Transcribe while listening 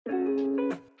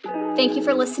Thank you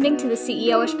for listening to the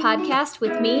CEO-ish podcast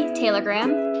with me, Taylor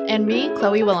Graham. And me,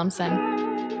 Chloe Williamson.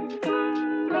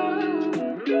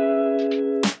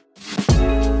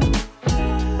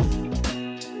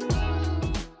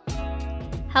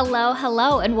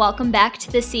 Hello, and welcome back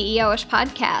to the CEO-ish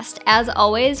podcast. As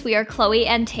always, we are Chloe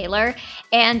and Taylor,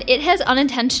 and it has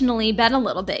unintentionally been a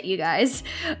little bit, you guys.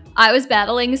 I was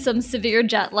battling some severe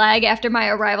jet lag after my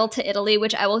arrival to Italy,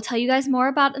 which I will tell you guys more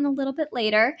about in a little bit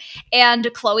later,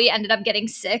 and Chloe ended up getting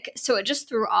sick, so it just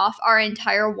threw off our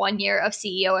entire 1 year of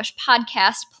CEO-ish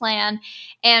podcast plan,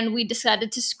 and we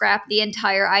decided to scrap the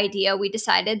entire idea. We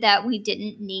decided that we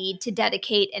didn't need to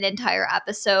dedicate an entire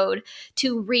episode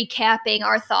to recapping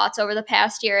our thoughts over the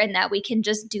past year, and that we can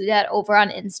just do that over on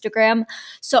Instagram.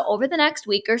 So over the next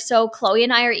week or so, Chloe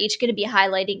and I are each going to be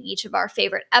highlighting each of our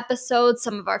favorite episodes,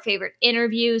 some of our favorite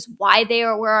interviews, why they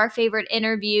were our favorite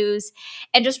interviews,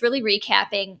 and just really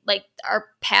recapping like our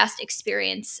past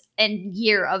experience and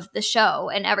year of the show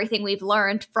and everything we've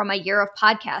learned from a year of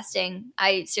podcasting.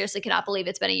 I seriously cannot believe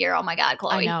it's been a year. Oh my God,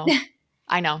 Chloe.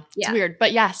 I know. It's Yeah. weird.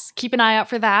 But yes, keep an eye out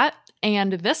for that.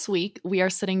 And this week, we are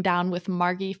sitting down with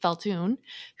Margie Feltoun,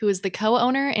 who is the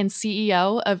co-owner and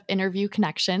CEO of Interview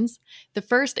Connections, the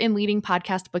first and leading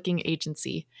podcast booking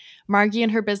agency. Margie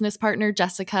and her business partner,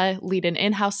 Jessica, lead an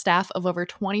in-house staff of over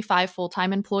 25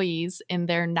 full-time employees in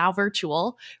their now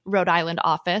virtual Rhode Island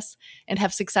office and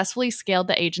have successfully scaled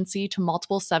the agency to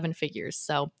multiple seven figures.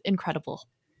 So incredible.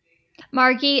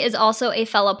 Margie is also a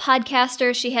fellow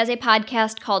podcaster. She has a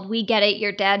podcast called We Get It,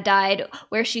 Your Dad Died,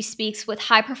 where she speaks with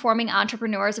high-performing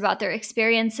entrepreneurs about their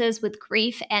experiences with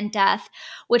grief and death,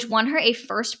 which won her a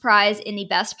first prize in the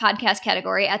Best Podcast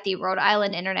category at the Rhode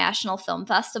Island International Film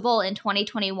Festival in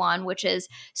 2021, which is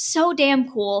so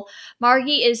damn cool.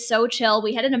 Margie is so chill.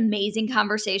 We had an amazing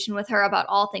conversation with her about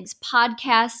all things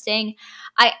podcasting.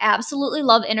 I absolutely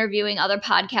love interviewing other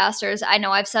podcasters. I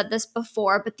know I've said this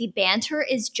before, but the banter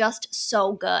is just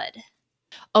so good.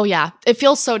 Oh, yeah. It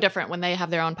feels so different when they have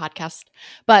their own podcast.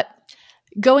 But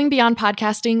going beyond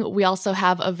podcasting, we also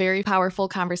have a very powerful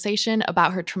conversation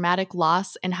about her traumatic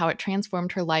loss and how it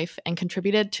transformed her life and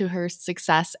contributed to her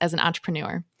success as an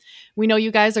entrepreneur. We know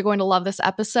you guys are going to love this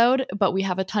episode, but we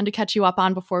have a ton to catch you up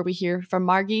on before we hear from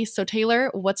Margie. So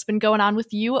Taylor, what's been going on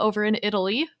with you over in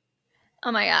Italy?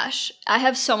 Oh my gosh, I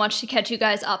have so much to catch you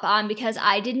guys up on because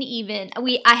I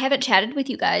haven't chatted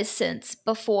with you guys since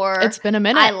before It's been a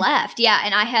minute. I left. Yeah,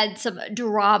 and I had some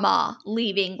drama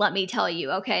leaving, let me tell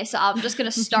you. Okay, so I'm just going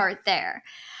to start there.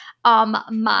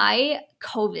 My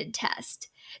COVID test.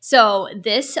 So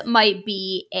this might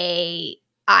be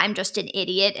I'm just an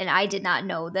idiot and I did not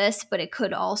know this, but it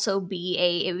could also be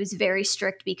it was very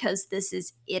strict because this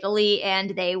is Italy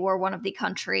and they were one of the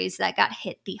countries that got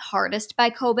hit the hardest by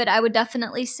COVID, I would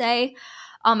definitely say.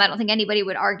 I don't think anybody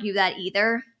would argue that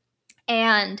either.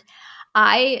 And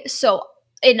I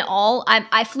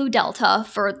flew Delta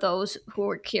for those who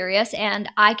were curious, and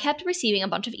I kept receiving a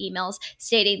bunch of emails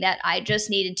stating that I just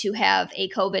needed to have a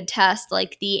COVID test,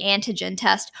 like the antigen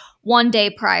test, 1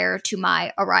 day prior to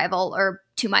my arrival or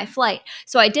to my flight.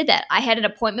 So I did that. I had an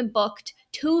appointment booked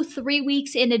 2-3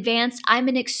 weeks in advance. I'm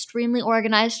an extremely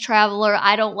organized traveler.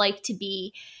 I don't like to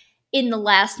be in the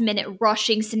last minute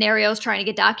rushing scenarios, trying to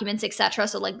get documents, etc.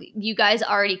 So like you guys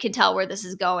already can tell where this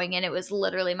is going, and it was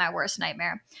literally my worst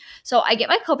nightmare. So I get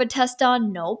my COVID test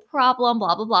done, no problem,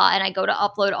 blah, blah, blah. And I go to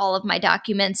upload all of my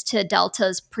documents to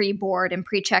Delta's pre-board and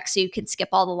pre-check so you can skip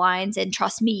all the lines. And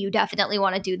trust me, you definitely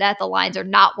want to do that. The lines are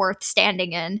not worth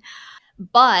standing in.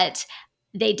 But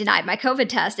they denied my COVID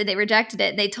test and they rejected it.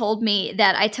 And they told me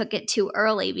that I took it too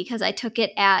early because I took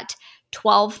it at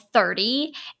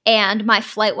 12:30 and my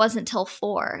flight wasn't till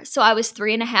 4. So I was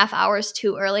 3.5 hours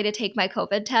too early to take my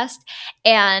COVID test.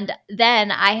 And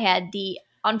then I had the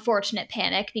unfortunate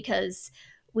panic because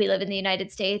we live in the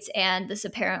United States and this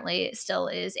apparently still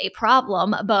is a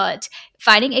problem, but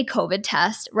finding a COVID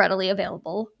test readily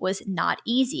available was not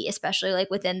easy, especially like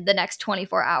within the next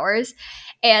 24 hours.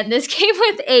 And this came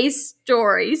with a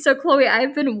story. So Chloe,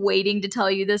 I've been waiting to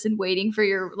tell you this and waiting for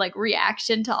your like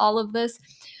reaction to all of this.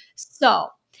 So,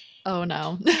 oh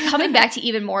no. Coming back to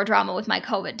even more drama with my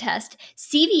COVID test,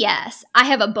 CVS, I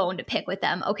have a bone to pick with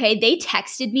them, okay? They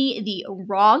texted me the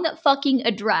wrong fucking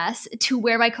address to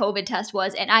where my COVID test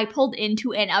was, and I pulled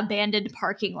into an abandoned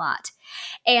parking lot.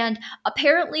 And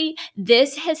apparently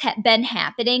this has been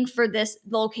happening for this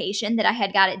location that I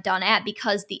had got it done at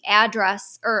because the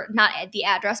address, or not the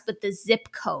address, but the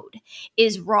zip code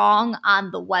is wrong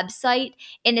on the website.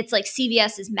 And it's like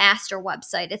CVS's master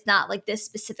website. It's not like this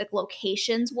specific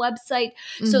location's website.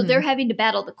 So they're having to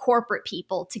battle the corporate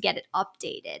people to get it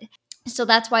updated. So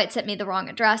that's why it sent me the wrong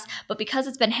address. But because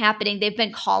it's been happening, they've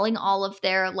been calling all of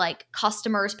their like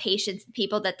customers, patients,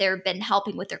 people that they've been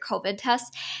helping with their COVID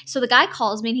tests. So the guy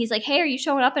calls me and he's like, "Hey, are you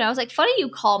showing up?" And I was like, "Funny you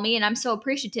call me." And I'm so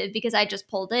appreciative because I just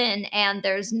pulled in and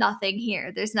there's nothing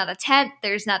here. There's not a tent.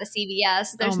 There's not a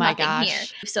CVS. There's Oh my nothing gosh.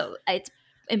 here. So it's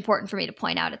important for me to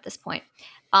point out at this point.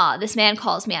 This man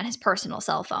calls me on his personal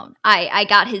cell phone. I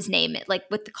got his name like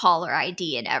with the caller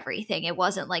ID and everything. It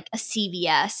wasn't like a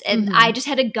CVS. And I just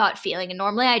had a gut feeling. And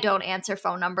normally I don't answer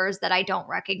phone numbers that I don't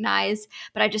recognize,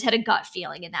 but I just had a gut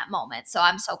feeling in that moment. So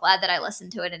I'm so glad that I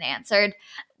listened to it and answered.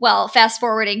 Well, fast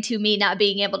forwarding to me not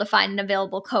being able to find an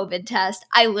available COVID test,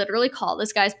 I literally call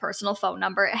this guy's personal phone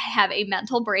number, have a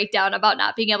mental breakdown about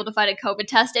not being able to find a COVID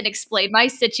test, and explain my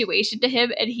situation to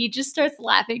him. And he just starts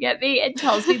laughing at me and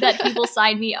tells me that he will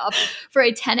sign me up for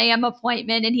a 10 a.m.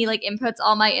 appointment, and he like inputs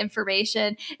all my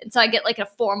information. And so I get like a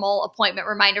formal appointment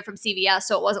reminder from CVS.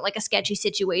 So it wasn't like a sketchy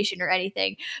situation or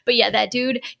anything. But yeah, that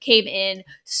dude came in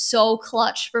so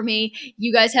clutch for me.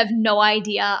 You guys have no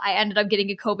idea. I ended up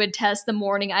getting a COVID test the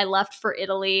morning I left for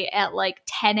Italy at like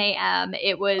 10 a.m.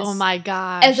 It was, oh my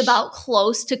gosh, as about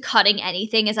close to cutting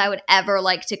anything as I would ever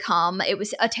like to come. It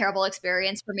was a terrible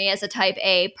experience for me as a type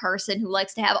A person who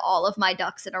likes to have all of my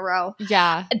ducks in a row.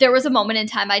 Yeah. There was a moment in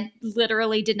time I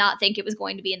literally did not think it was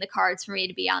going to be in the cards for me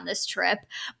to be on this trip,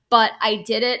 but I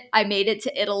did it. I made it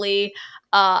to Italy.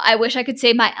 I wish I could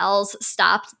say my L's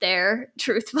stopped there,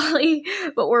 truthfully,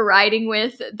 but we're riding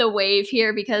with the wave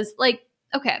here because, like,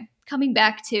 okay, coming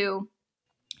back to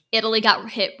Italy got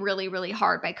hit really, really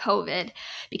hard by COVID.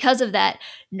 Because of that,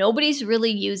 nobody's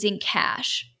really using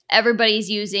cash. Everybody's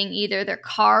using either their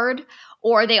card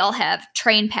or they all have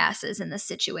train passes in this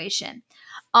situation.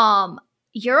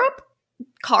 Europe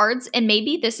cards, and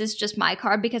maybe this is just my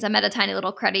card because I'm at a tiny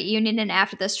little credit union, and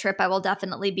after this trip I will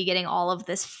definitely be getting all of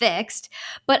this fixed,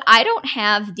 but I don't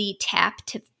have the tap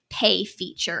to pay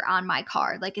feature on my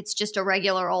card. Like, it's just a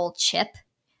regular old chip,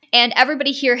 and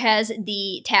everybody here has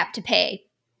the tap to pay.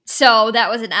 So that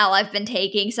was an L I've been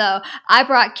taking. So I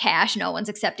brought cash. No one's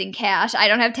accepting cash. I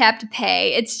don't have tap to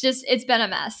pay. It's been a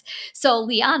mess. So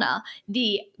Liana,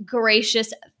 the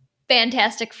gracious,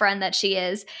 fantastic friend that she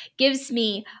is, gives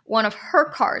me one of her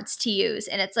cards to use,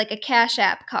 and it's like a Cash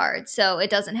App card, so it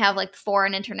doesn't have like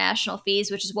foreign international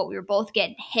fees, which is what we were both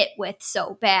getting hit with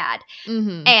so bad.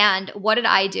 And what did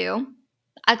I do?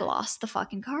 I lost the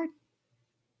fucking card.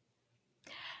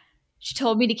 She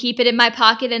told me to keep it in my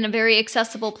pocket in a very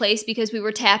accessible place because we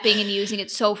were tapping and using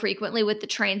it so frequently with the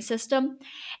train system.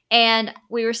 And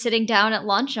we were sitting down at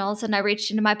lunch, and all of a sudden I reached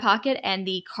into my pocket and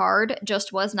the card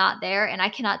just was not there. And I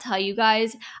cannot tell you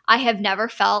guys, I have never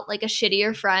felt like a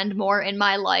shittier friend more in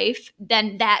my life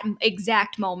than that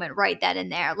exact moment right then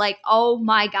and there. Like, oh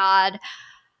my God.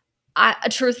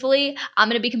 Truthfully, I'm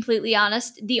going to be completely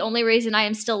honest. The only reason I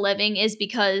am still living is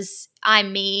because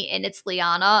I'm me and it's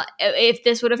Liana. If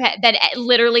this would have been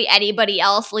literally anybody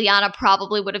else, Liana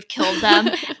probably would have killed them.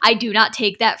 I do not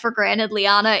take that for granted,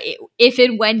 Liana. If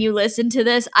and when you listen to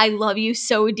this, I love you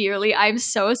so dearly. I'm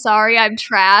so sorry. I'm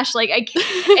trash. Like,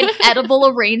 an edible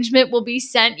arrangement will be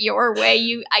sent your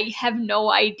way. I have no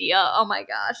idea. Oh my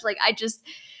gosh. Like,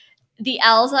 the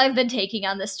L's I've been taking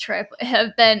on this trip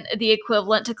have been the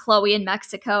equivalent to Chloe in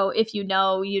Mexico. If you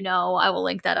know, you know. I will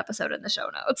link that episode in the show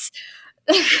notes.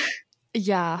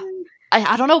 Yeah.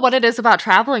 I don't know what it is about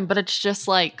traveling, but it's just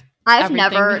like I've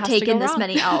never taken this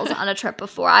many L's on a trip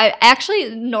before. I have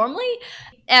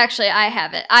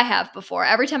it. I have before.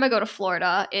 Every time I go to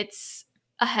Florida, it's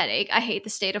a headache. I hate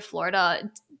the state of Florida.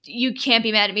 You can't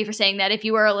be mad at me for saying that. If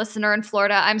you are a listener in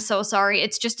Florida, I'm so sorry.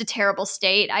 It's just a terrible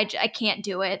state. I can't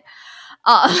do it.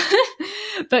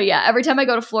 But yeah, every time I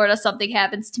go to Florida, something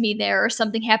happens to me there, or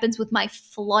something happens with my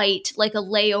flight, like a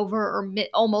layover or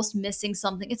almost missing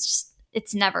something.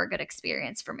 It's never a good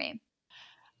experience for me.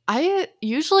 I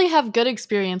usually have good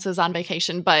experiences on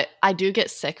vacation, but I do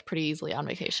get sick pretty easily on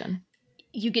vacation.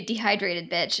 You get dehydrated,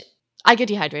 bitch. I get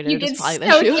dehydrated. You get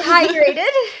so dehydrated.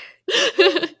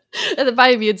 And then my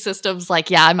immune system's like,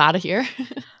 yeah, I'm out of here.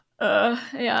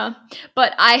 Yeah.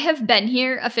 But I have been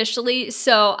here officially.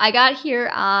 So I got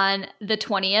here on the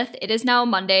 20th. It is now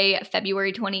Monday,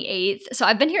 February 28th. So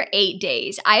I've been here 8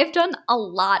 days. I have done a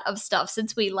lot of stuff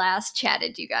since we last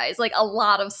chatted, you guys. Like, a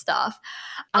lot of stuff.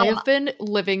 I have been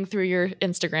living through your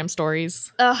Instagram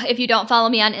stories. If you don't follow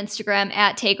me on Instagram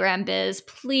at TayGramBiz,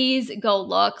 please go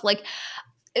look. Like,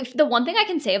 if the one thing I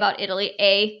can say about Italy,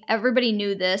 everybody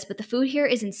knew this, but the food here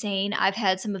is insane. I've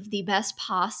had some of the best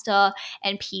pasta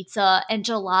and pizza and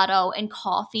gelato and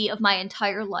coffee of my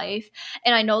entire life.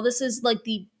 And I know this is like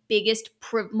the biggest,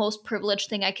 most privileged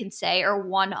thing I can say, or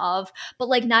one of, but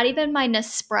like not even my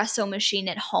Nespresso machine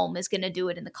at home is going to do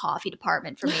it in the coffee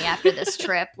department for me after this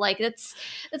trip. Like that's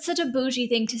such a bougie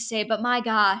thing to say, but my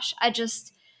gosh,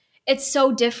 it's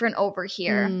so different over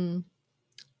here.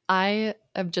 I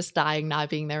am just dying not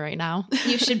being there right now.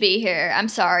 You should be here. I'm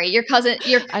sorry.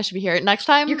 I should be here. Next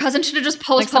time. Your cousin should have just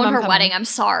postponed her wedding. I'm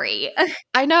sorry.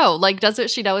 I know. Like, doesn't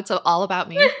she know it's all about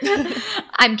me?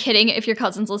 I'm kidding. If your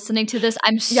cousin's listening to this,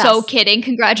 I'm so kidding.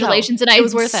 Congratulations. No, and I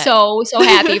was so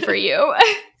happy for you.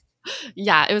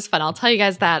 Yeah, it was fun. I'll tell you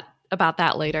guys about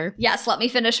that later. Yes, let me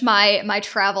finish my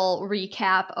travel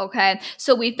recap, okay?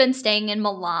 So we've been staying in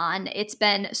Milan. It's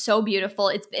been so beautiful.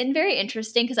 It's been very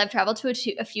interesting because I've traveled to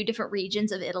a few different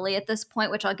regions of Italy at this point,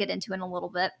 which I'll get into in a little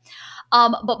bit.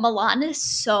 But Milan is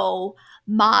so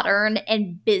modern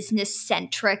and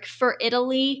business-centric for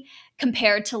Italy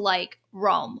compared to like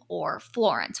Rome or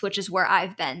Florence, which is where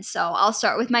I've been. So I'll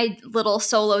start with my little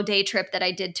solo day trip that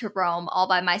I did to Rome all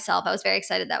by myself. I was very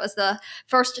excited. That was the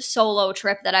first solo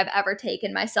trip that I've ever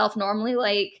taken myself. Normally,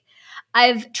 like,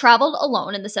 I've traveled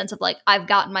alone in the sense of like I've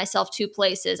gotten myself to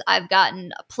places. I've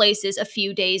gotten places a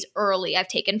few days early. I've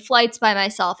taken flights by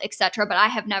myself, etc. But I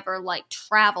have never like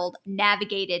traveled,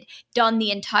 navigated, done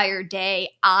the entire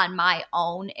day on my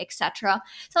own, etc.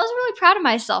 So I was really proud of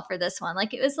myself for this one.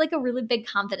 Like it was like a really big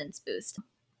confidence boost.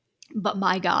 But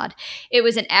my God, it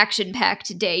was an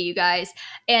action-packed day, you guys.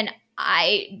 And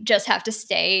I just have to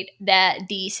state that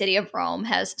the city of Rome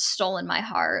has stolen my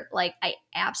heart. Like, I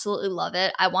absolutely love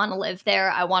it. I want to live there.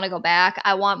 I want to go back.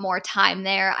 I want more time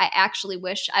there. I actually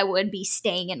wish I would be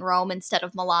staying in Rome instead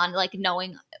of Milan, like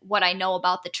knowing what I know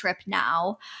about the trip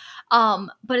now.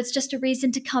 But it's just a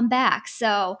reason to come back.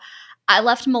 So I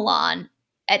left Milan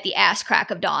at the ass crack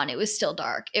of dawn. It was still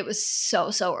dark. It was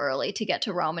so early to get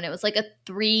to Rome. And it was like a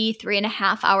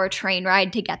 3.5 hour train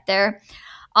ride to get there.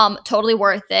 Totally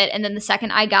worth it. And then the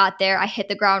second I got there, I hit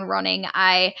the ground running.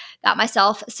 I got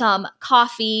myself some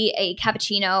coffee, a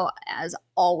cappuccino as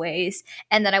always.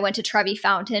 And then I went to Trevi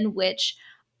Fountain, which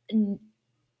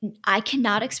I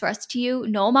cannot express to you.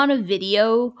 No amount of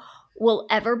video will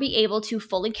ever be able to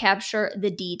fully capture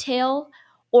the detail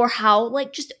or how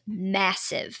like just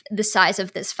massive the size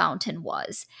of this fountain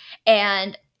was.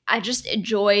 And I just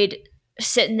enjoyed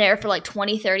sitting there for like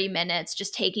 20-30 minutes,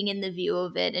 just taking in the view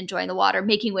of it, enjoying the water,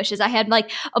 making wishes. I had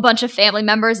like a bunch of family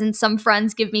members and some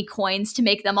friends give me coins to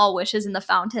make them all wishes in the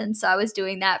fountain. So I was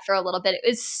doing that for a little bit. It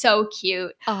was so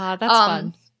cute. That's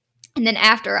fun. And then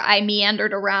after, I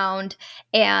meandered around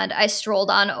and I strolled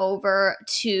on over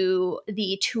to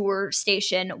the tour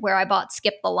station where I bought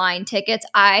Skip the Line tickets.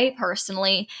 I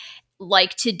personally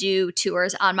like to do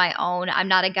tours on my own. I'm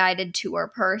not a guided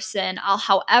tour person.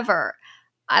 However,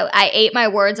 I ate my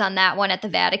words on that one at the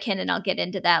Vatican, and I'll get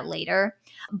into that later.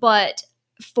 But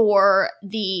for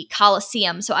the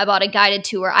Colosseum, so I bought a guided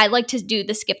tour. I like to do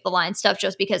the Skip the Line stuff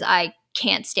just because I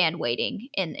can't stand waiting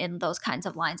in those kinds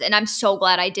of lines. And I'm so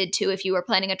glad I did too. If you were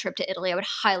planning a trip to Italy, I would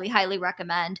highly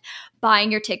recommend buying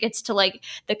your tickets to like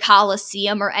the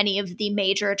Colosseum or any of the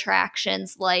major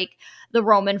attractions like the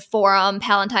Roman Forum,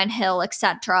 Palatine Hill,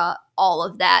 etc. All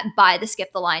of that. Buy the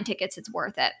Skip the Line tickets. It's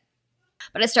worth it.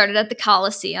 But I started at the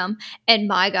Colosseum, and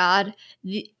my God,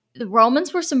 the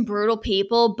Romans were some brutal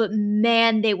people, but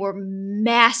man, they were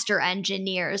master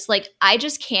engineers. Like, I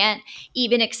just can't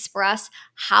even express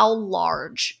how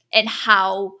large and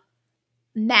how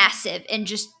massive and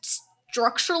just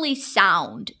structurally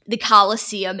sound the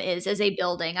Colosseum is as a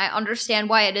building. I understand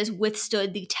why it has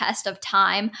withstood the test of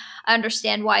time. I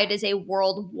understand why it is a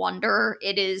world wonder.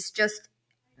 It is just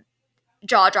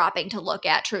jaw-dropping to look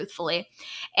at, truthfully.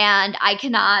 And I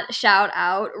cannot shout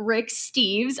out Rick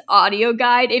Steves' audio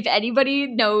guide. If anybody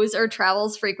knows or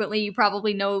travels frequently, you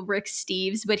probably know Rick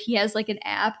Steves, but he has like an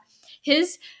app.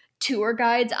 His tour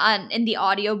guides in the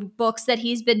audio books that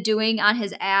he's been doing on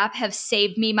his app have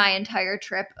saved me my entire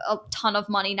trip a ton of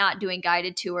money not doing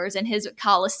guided tours, and his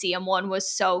Colosseum one was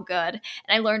so good, and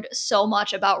I learned so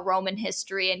much about Roman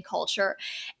history and culture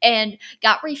and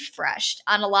got refreshed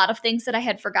on a lot of things that I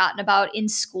had forgotten about in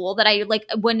school that I like.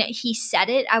 When he said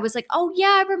it, I was like, oh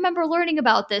yeah, I remember learning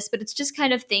about this, but it's just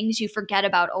kind of things you forget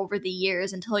about over the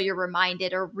years until you're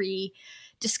reminded or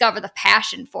discover the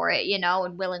passion for it,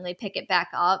 and willingly pick it back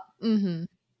up. Mm-hmm.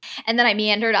 And then I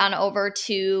meandered on over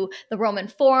to the Roman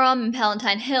Forum and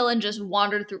Palatine Hill and just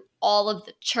wandered through all of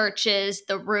the churches,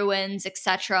 the ruins,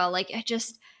 etc. Like, it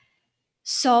just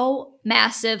so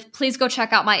massive. Please go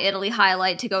check out my Italy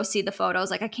highlight to go see the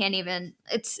photos. Like, I can't even,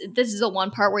 this is the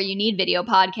one part where you need video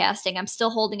podcasting. I'm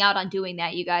still holding out on doing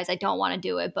that, you guys. I don't want to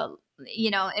do it, but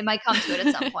it might come to it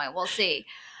at some point. We'll see.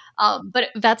 But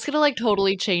that's gonna like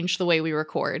totally change the way we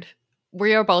record.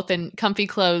 We are both in comfy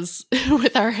clothes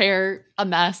with our hair a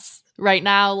mess right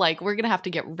now. Like we're gonna have to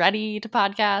get ready to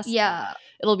podcast. yeah,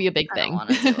 It'll be a big I thing. don't want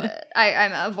to do it.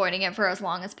 I'm avoiding it for as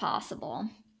long as possible.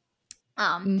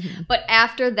 Mhm. But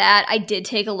after that, I did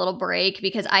take a little break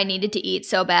because I needed to eat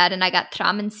so bad, and I got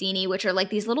tramezzini, which are like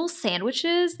these little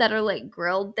sandwiches that are like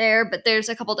grilled there, but there's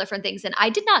a couple different things, and I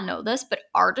did not know this, but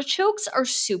artichokes are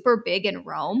super big in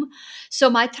Rome. So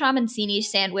my tramezzini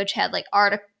sandwich had like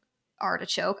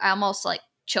artichoke. I almost like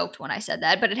choked when I said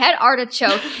that, but it had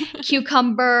artichoke,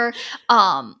 cucumber,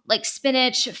 like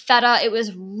spinach, feta. It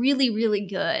was really, really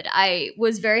good. I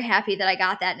was very happy that I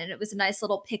got that, and it was a nice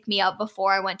little pick me up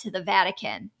before I went to the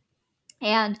Vatican.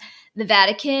 And the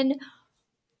Vatican,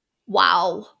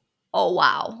 wow. Oh,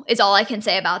 wow. Is all I can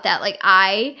say about that. Like,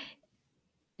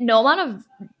 no amount of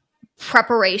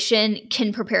preparation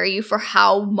can prepare you for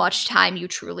how much time you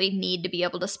truly need to be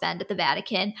able to spend at the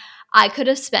Vatican. I could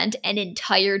have spent an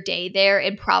entire day there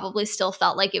and probably still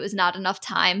felt like it was not enough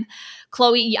time.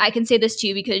 Chloe, I can say this to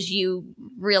you because you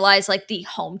realize like the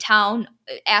hometown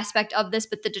aspect of this,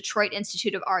 but the Detroit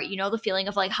Institute of Art, you know, the feeling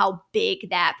of like how big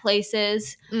that place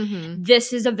is. Mhm.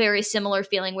 This is a very similar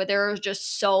feeling where there are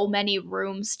just so many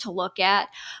rooms to look at.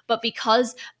 But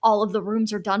because all of the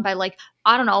rooms are done by like,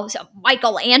 I don't know,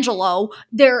 Michelangelo,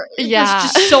 there's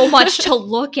just so much to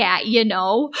look at, you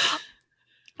know?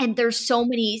 And there's so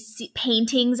many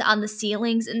paintings on the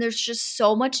ceilings, and there's just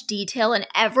so much detail, and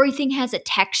everything has a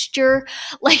texture.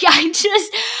 Like,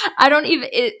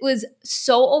 it was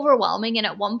so overwhelming. And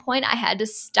at one point, I had to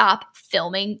stop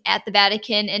filming at the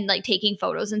Vatican and like taking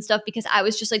photos and stuff because I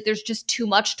was just like, there's just too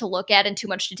much to look at and too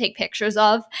much to take pictures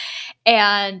of.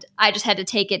 And I just had to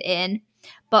take it in.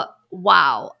 But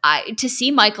wow, to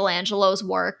see Michelangelo's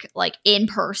work like in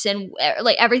person,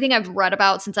 like everything I've read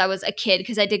about since I was a kid,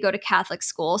 because I did go to Catholic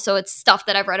school, so it's stuff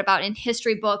that I've read about in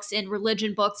history books, in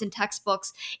religion books, in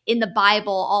textbooks, in the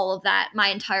Bible, all of that my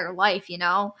entire life, you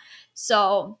know?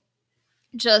 So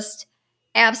just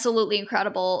absolutely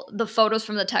incredible. The photos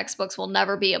from the textbooks will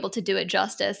never be able to do it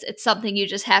justice. It's something you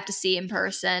just have to see in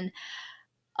person.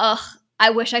 Ugh, I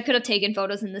wish I could have taken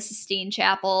photos in the Sistine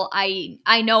Chapel.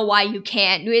 I know why you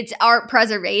can't. It's art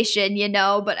preservation, you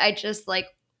know, but I just like,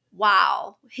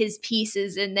 wow, his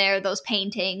pieces in there, those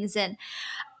paintings. And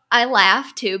I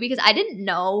laughed too because I didn't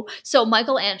know. So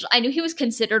Michelangelo, I knew he was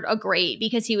considered a great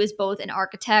because he was both an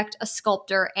architect, a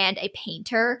sculptor, and a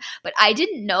painter. But I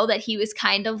didn't know that he was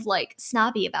kind of like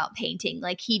snobby about painting.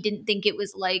 Like he didn't think it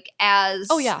was like as.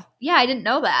 Oh, yeah. Yeah, I didn't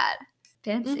know that.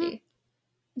 Fancy.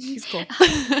 He's cool.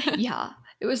 Yeah,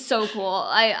 it was so cool.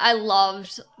 I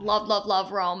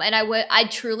love Rome, and I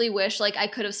truly wish like I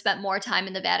could have spent more time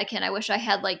in the Vatican. I wish I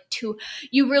had like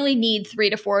you really need 3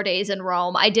 to 4 days in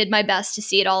Rome. I did my best to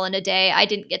see it all in a day. I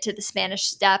didn't get to the Spanish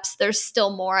Steps. There's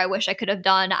still more I wish I could have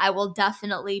done. I will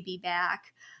definitely be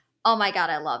back. Oh my God,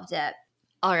 I loved it.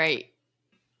 All right.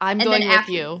 I'm And going then with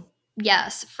after- you.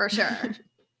 Yes, for sure.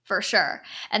 For sure.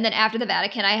 And then after the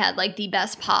Vatican, I had like the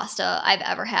best pasta I've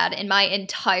ever had in my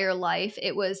entire life.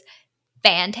 It was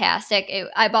fantastic.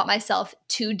 I bought myself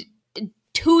two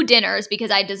dinners because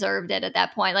I deserved it at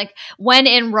that point. Like when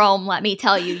in Rome, let me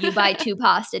tell you, you buy 2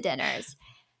 pasta dinners.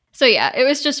 So yeah, it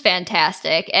was just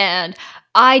fantastic. And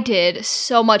I did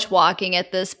so much walking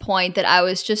at this point that I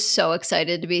was just so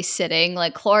excited to be sitting.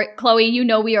 Like Chloe, you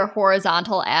know we are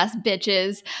horizontal ass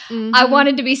bitches. Mhm. I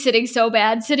wanted to be sitting so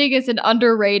bad. Sitting is an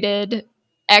underrated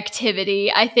activity.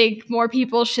 I think more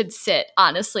people should sit,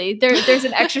 honestly. There's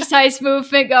an exercise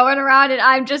movement going around, and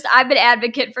I'm an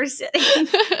advocate for sitting.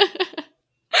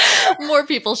 More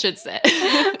people should sit.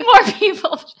 More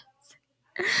people should.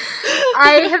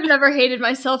 I have never hated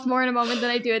myself more in a moment than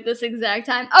I do at this exact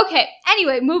time. Okay,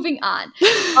 anyway, moving on.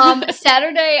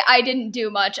 Saturday, I didn't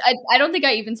do much. I don't think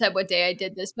I even said what day I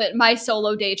did this, but my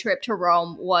solo day trip to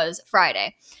Rome was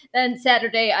Friday. Then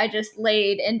Saturday, I just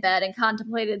laid in bed and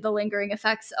contemplated the lingering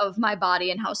effects of my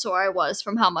body and how sore I was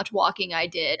from how much walking I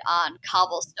did on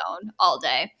cobblestone all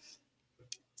day.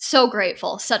 So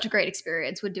grateful. Such a great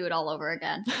experience. Would do it all over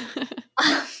again.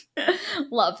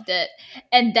 Loved it.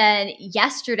 And then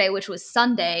yesterday, which was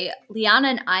Sunday, Liana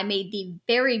and I made the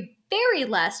very, very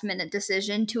last minute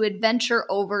decision to adventure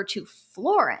over to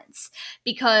Florence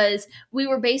because we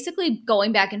were basically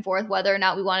going back and forth whether or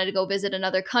not we wanted to go visit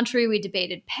another country. We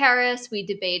debated Paris, we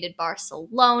debated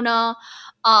Barcelona,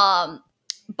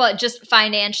 but just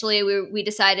financially, we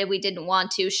decided we didn't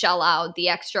want to shell out the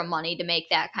extra money to make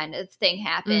that kind of thing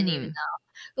happen, even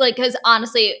though, like, because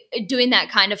honestly, doing that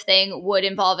kind of thing would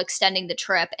involve extending the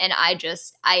trip, and I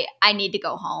need to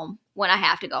go home when I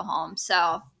have to go home.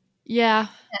 So Yeah.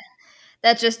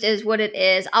 That just is what it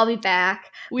is. I'll be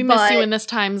back. We miss you in this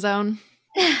time zone.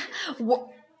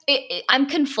 I'm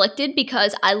conflicted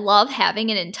because I love having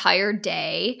an entire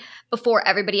day before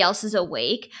everybody else is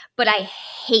awake, but I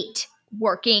hate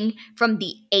working from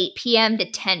the 8 p.m. to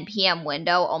 10 p.m.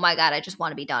 window. Oh my God, I just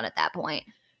want to be done at that point.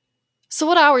 So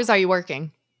what hours are you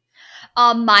working?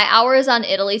 My hour is on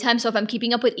Italy time, so if I'm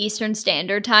keeping up with Eastern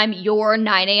Standard Time, your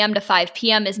 9 a.m. to 5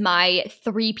 p.m. is my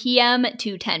 3 p.m.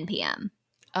 to 10 p.m.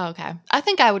 Okay. I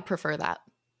think I would prefer that.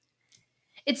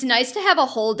 It's nice to have a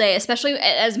whole day, especially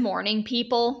as morning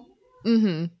people.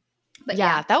 Mm-hmm. But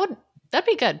yeah, that'd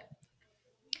be good.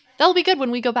 That'll be good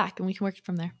when we go back and we can work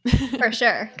from there. For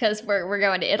sure, because we're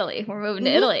going to Italy. We're moving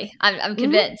to Italy. I'm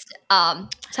convinced.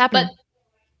 It's happening. But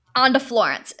on to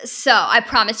Florence. So I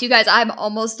promise you guys, I'm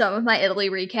almost done with my Italy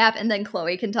recap, and then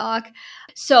Chloe can talk.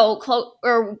 So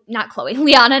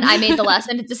Liana and I made the last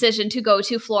minute decision to go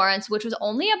to Florence, which was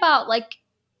only about like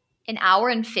an hour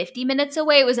and 50 minutes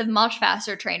away. It was a much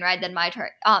faster train ride than my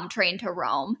train to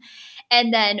Rome.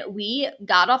 And then we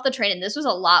got off the train, and this was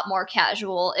a lot more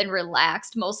casual and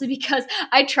relaxed, mostly because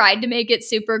I tried to make it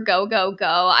super go, go,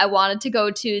 go. I wanted to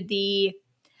go to the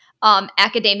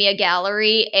Accademia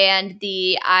Gallery and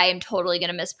I'm totally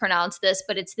going to mispronounce this,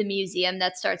 but it's the museum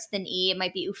that starts with an E. It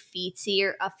might be Uffizi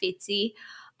or Uffizi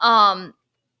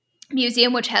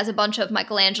museum, which has a bunch of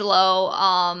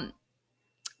Michelangelo,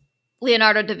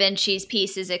 Leonardo da Vinci's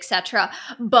pieces, etc.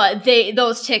 But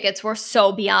those tickets were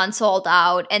so beyond sold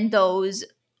out, and those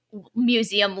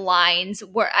museum lines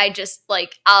where I just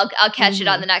like I'll catch it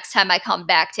on the next time I come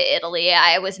back to Italy.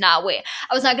 I was not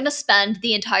going to spend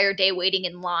the entire day waiting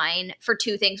in line for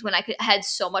two things when I had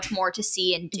so much more to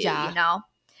see and do, you know?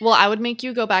 Well, I would make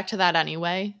you go back to that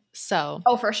anyway. So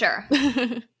Oh, for sure.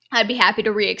 I'd be happy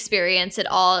to re-experience it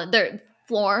all.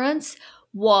 Florence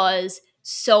was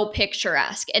so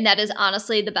picturesque, and that is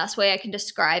honestly the best way I can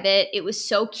describe it. It was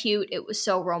so cute, it was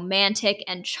so romantic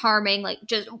and charming. Like,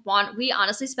 we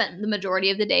honestly spent the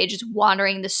majority of the day just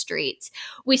wandering the streets.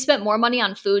 We spent more money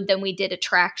on food than we did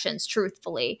attractions,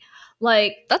 truthfully.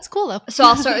 Like, that's cool though. So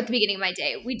I'll start at the beginning of my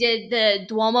day. We did the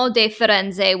Duomo di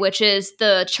Firenze, which is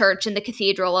the church in the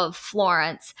Cathedral of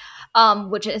Florence,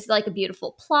 which is like a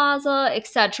beautiful plaza,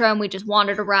 etc. And we just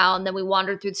wandered around. Then we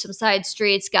wandered through some side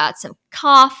streets, got some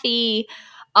coffee,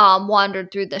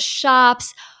 wandered through the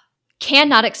shops.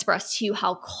 Cannot express to you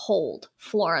how cold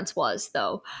Florence was,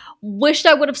 though. Wished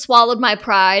I would have swallowed my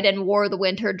pride and wore the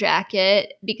winter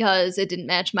jacket because it didn't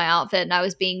match my outfit and I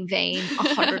was being vain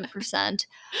 100%.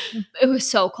 It was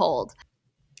so cold.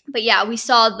 But yeah, we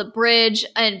saw the bridge,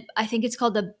 and I think it's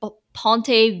called the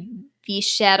Ponte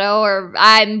Vecchio, or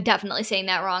I'm definitely saying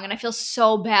that wrong, and I feel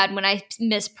so bad when I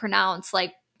mispronounce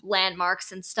like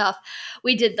landmarks and stuff.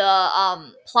 We did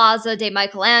the Plaza de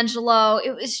Michelangelo.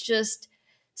 It was just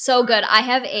so good. I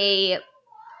have a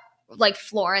like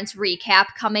Florence recap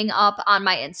coming up on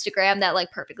my Instagram that like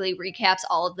perfectly recaps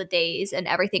all of the days and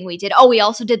everything we did. Oh, we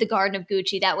also did the Garden of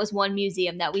Gucci. That was one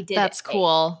museum that we did. That's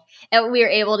cool. And we were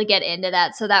able to get into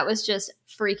that. So that was just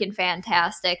freaking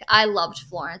fantastic. I loved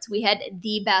Florence. We had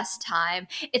the best time.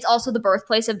 It's also the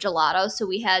birthplace of gelato. So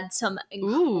we had some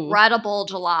incredible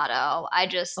gelato.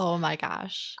 Oh my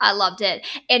gosh. I loved it.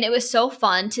 And it was so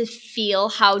fun to feel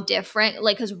how different,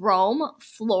 like, because Rome,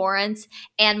 Florence,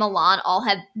 and Milan all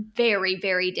have very,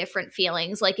 very different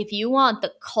feelings. Like, if you want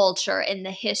the culture and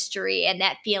the history and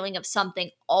that feeling of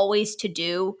something always to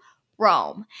do,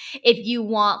 Rome. If you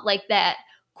want like that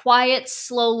quiet,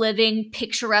 slow living,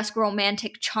 picturesque,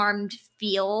 romantic, charmed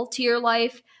feel to your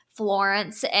life,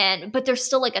 Florence. But there's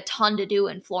still like a ton to do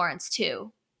in Florence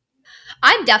too.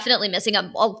 I'm definitely missing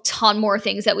a ton more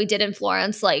things that we did in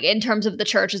Florence, like in terms of the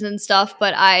churches and stuff,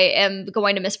 but I am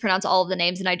going to mispronounce all of the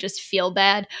names and I just feel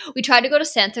bad. We tried to go to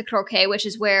Santa Croce, which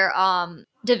is where Da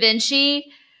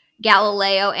Vinci,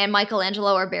 Galileo, and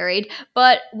Michelangelo are buried,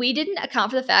 but we didn't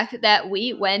account for the fact that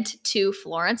we went to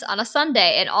Florence on a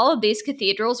Sunday, and all of these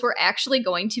cathedrals were actually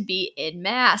going to be in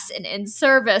mass and in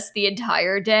service the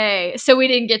entire day, so we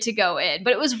didn't get to go in.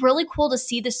 But it was really cool to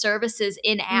see the services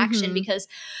in action because,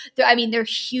 they're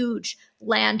huge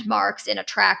landmarks and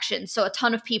attractions, so a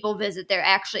ton of people visit there,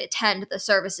 actually attend the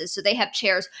services, so they have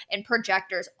chairs and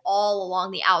projectors all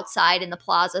along the outside in the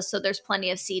plaza, so there's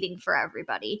plenty of seating for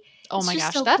everybody. Oh my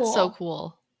gosh, that's so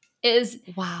cool. It is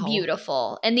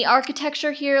beautiful. And the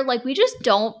architecture here, like, we just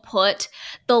don't put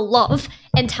the love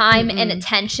and time and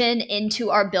attention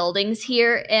into our buildings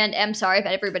here. And I'm sorry if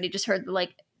everybody just heard the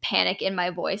like panic in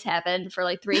my voice happen for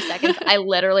like 3 seconds. I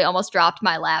literally almost dropped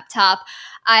my laptop.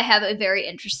 I have a very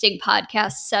interesting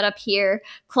podcast set up here.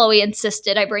 Chloe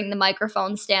insisted I bring the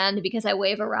microphone stand because I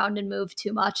wave around and move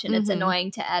too much and it's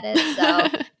annoying to edit. So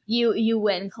You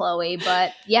win, Chloe.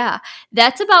 But yeah,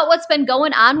 that's about what's been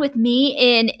going on with me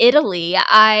in Italy.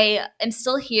 I am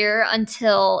still here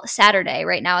until Saturday.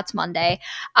 Right now it's Monday.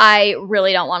 I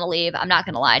really don't want to leave. I'm not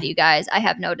going to lie to you guys. I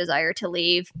have no desire to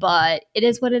leave, but it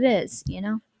is what it is, you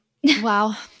know?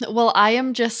 Wow. Well, I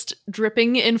am just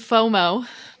dripping in FOMO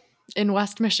in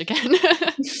West Michigan.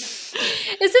 Is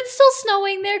it still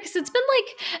snowing there? Because it's been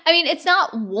like, I mean, it's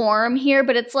not warm here,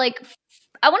 but it's like,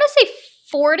 I want to say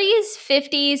 40s,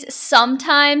 50s,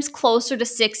 sometimes closer to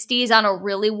 60s on a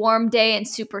really warm day and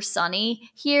super sunny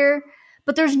here.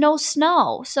 But there's no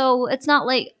snow. So it's not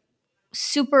like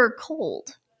super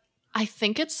cold. I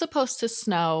think it's supposed to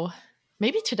snow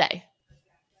maybe today.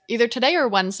 Either today or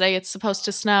Wednesday, it's supposed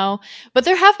to snow. But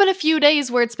there have been a few days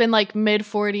where it's been like mid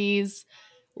 40s,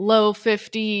 low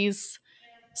 50s.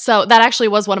 So that actually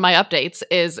was one of my updates,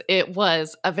 is it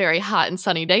was a very hot and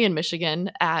sunny day in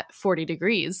Michigan at 40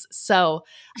 degrees. So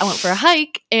I went for a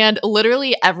hike, and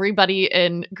literally everybody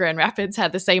in Grand Rapids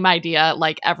had the same idea.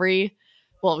 Like I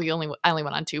only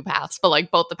went on 2 paths, but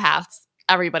like both the paths,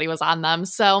 everybody was on them.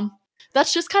 So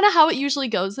that's just kind of how it usually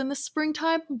goes in the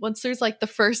springtime. Once there's like the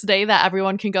first day that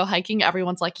everyone can go hiking,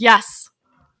 everyone's like, yes,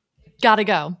 gotta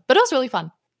go. But it was really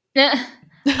fun.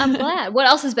 I'm glad. What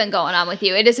else has been going on with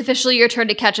you? It is officially your turn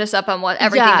to catch us up on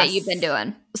everything that you've been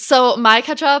doing. So my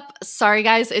catch up, sorry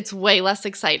guys, it's way less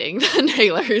exciting than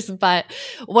Taylor's, but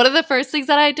one of the first things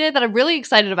that I did that I'm really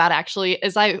excited about actually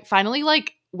is I finally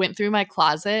like went through my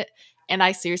closet and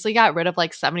I seriously got rid of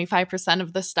like 75%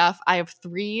 of the stuff. I have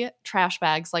 3 trash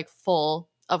bags like full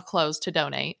of clothes to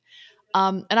donate.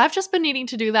 And I've just been needing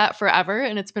to do that forever,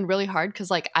 and it's been really hard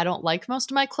because like I don't like most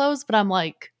of my clothes, but I'm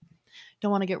like,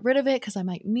 don't want to get rid of it because I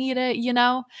might need it, you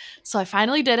know? So I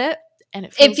finally did it, and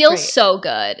it feels great. So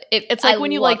good. It's like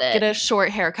when you like get a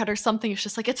short haircut or something, it's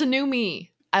just like, it's a new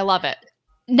me. I love it.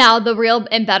 Now, the real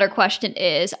and better question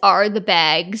is, are the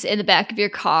bags in the back of your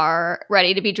car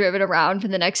ready to be driven around for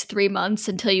the next 3 months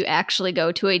until you actually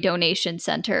go to a donation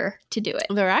center to do it?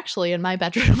 They're actually in my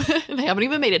bedroom. They haven't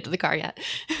even made it to the car yet.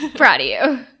 Proud of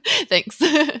you. Thanks.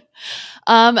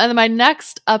 And then my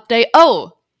next update.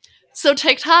 So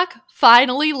TikTok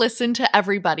finally listened to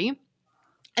everybody.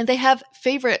 And they have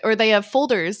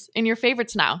folders in your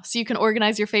favorites now. So you can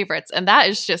organize your favorites. And that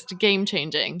is just game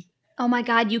changing. Oh my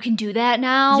God, you can do that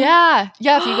now? Yeah.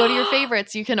 If you go to your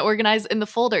favorites, you can organize in the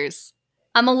folders.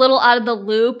 I'm a little out of the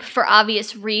loop for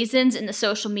obvious reasons in the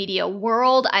social media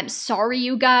world. I'm sorry,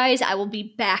 you guys. I will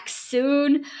be back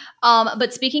soon.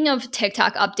 But speaking of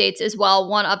TikTok updates as well,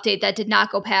 one update that did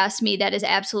not go past me that is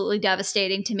absolutely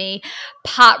devastating to me.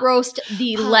 Pot Roast,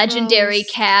 the legendary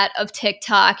cat of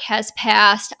TikTok, has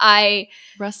passed. I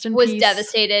Rest in was peace.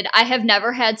 Devastated. I have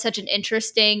never had such an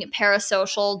interesting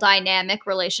parasocial dynamic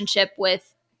relationship with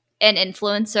an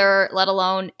influencer, let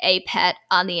alone a pet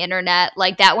on the internet.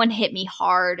 Like, that one hit me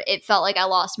hard. It felt like I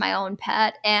lost my own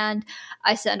pet, and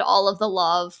I send all of the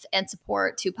love and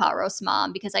support to Pot Roast's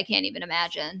mom because I can't even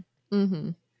imagine. Mm-hmm.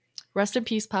 Rest in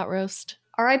peace, Pot Roast.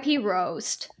 R.I.P.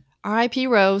 Roast. R.I.P.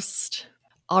 Roast.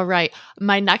 All right.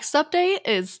 My next update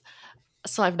is,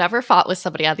 so I've never fought with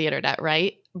somebody on the internet,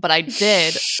 right? But I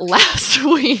did last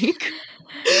week.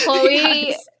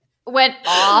 Chloe went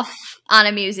off on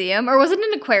a museum, or was it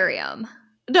an aquarium?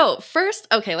 No, first,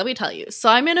 okay, let me tell you. So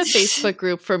I'm in a Facebook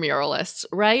group for muralists,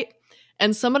 right?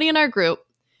 And somebody in our group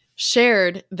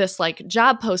shared this like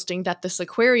job posting that this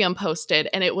aquarium posted,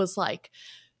 and it was like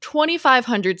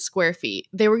 2,500 square feet.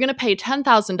 They were going to pay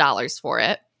 $10,000 for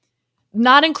it,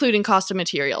 not including cost of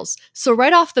materials. So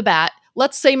right off the bat,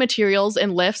 let's say materials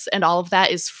and lifts and all of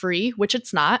that is free, which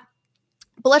it's not.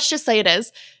 But let's just say it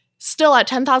is. Still at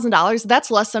 $10,000,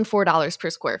 that's less than $4 per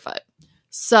square foot.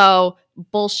 So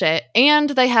bullshit. And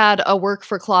they had a work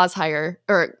for hire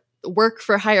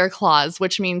clause,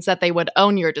 which means that they would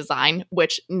own your design,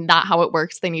 which not how it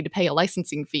works. They need to pay a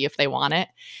licensing fee if they want it.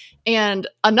 And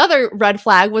another red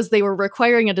flag was they were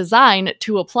requiring a design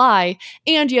to apply,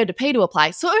 and you had to pay to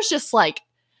apply. So it was just like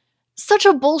such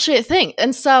a bullshit thing.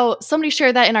 And so somebody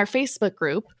shared that in our Facebook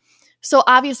group. So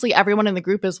obviously everyone in the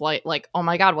group is like, oh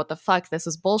my God, what the fuck? This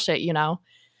is bullshit, you know?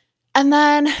 And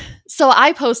then, so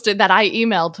I posted that I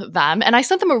emailed them, and I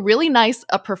sent them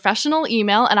a professional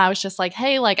email. And I was just like,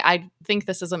 hey, like, I think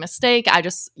this is a mistake. I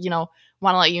just, want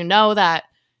to let you know that,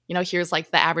 here's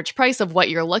like the average price of what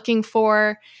you're looking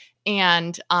for.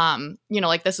 And,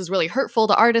 like, this is really hurtful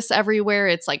to artists everywhere.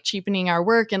 It's like cheapening our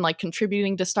work and like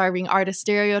contributing to starving artist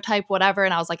stereotype, whatever.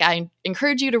 And I was like, I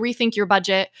encourage you to rethink your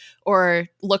budget or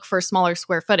look for smaller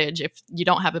square footage if you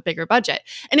don't have a bigger budget.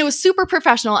 And it was super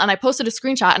professional. And I posted a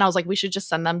screenshot and I was like, we should just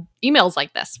send them emails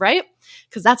like this, right?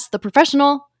 Because that's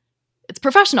it's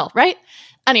professional, right?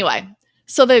 Anyway,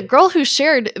 So the girl who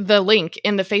shared the link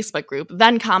in the Facebook group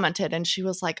then commented, and she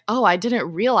was like, oh, I didn't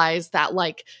realize that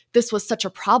like this was such a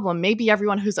problem. Maybe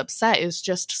everyone who's upset is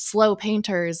just slow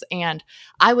painters, and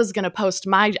I was going to post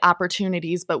my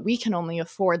opportunities, but we can only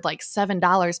afford like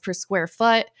 $7 per square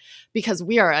foot because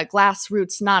we are a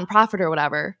grassroots nonprofit or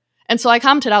whatever. And so I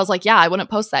commented, I was like, yeah, I wouldn't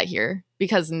post that here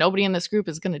because nobody in this group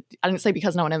is going to, I didn't say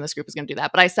because no one in this group is going to do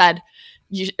that, but I said,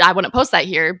 I wouldn't post that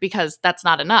here because that's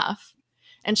not enough.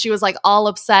 And she was like all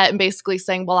upset and basically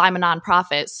saying, well, I'm a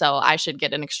nonprofit, so I should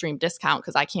get an extreme discount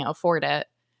because I can't afford it.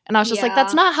 And I was just like,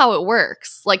 that's not how it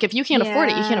works. Like, if you can't afford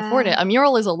it, you can't afford it. A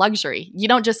mural is a luxury. You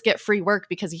don't just get free work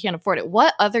because you can't afford it.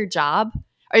 What other job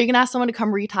are you going to ask someone to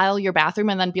come retile your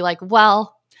bathroom and then be like,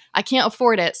 well, I can't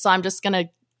afford it, so I'm just going to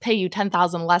pay you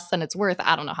 $10,000 less than it's worth.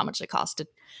 I don't know how much it costs to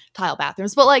tile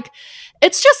bathrooms, but like,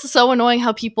 it's just so annoying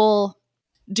how people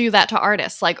do that to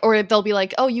artists. Like, or they'll be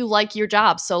like, oh, you like your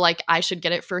job, so like I should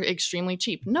get it for extremely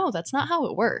cheap. No, that's not how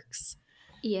it works.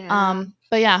 Yeah.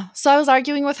 But yeah, so I was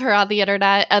arguing with her on the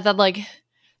internet, and then like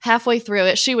halfway through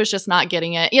it, she was just not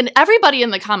getting it. And everybody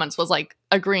in the comments was like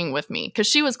agreeing with me because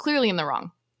she was clearly in the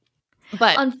wrong.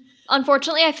 But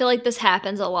unfortunately, I feel like this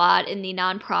happens a lot in the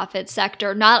nonprofit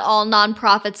sector. Not all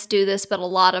nonprofits do this, but a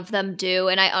lot of them do.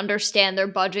 And I understand their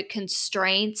budget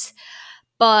constraints,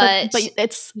 but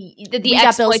it's the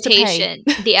exploitation.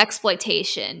 The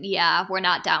exploitation. Yeah, we're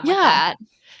not down with that.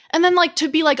 And then like to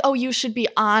be like, oh, you should be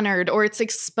honored or it's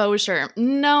exposure.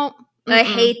 No. I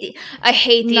hate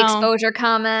the exposure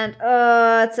comment.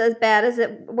 Oh, it's as bad as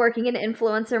it working in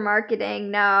influencer marketing.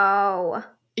 No.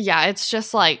 Yeah, it's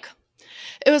just like,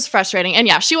 it was frustrating. And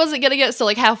yeah, she wasn't getting it. So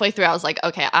like halfway through, I was like,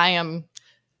 okay, I am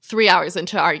 3 hours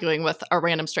into arguing with a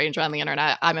random stranger on the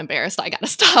internet. I'm embarrassed. I got to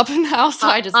stop now. So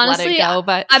I just honestly, let it go.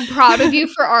 But I'm proud of you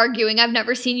for arguing. I've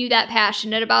never seen you that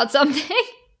passionate about something.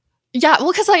 Yeah,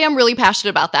 well, because I am really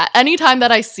passionate about that. Anytime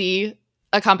that I see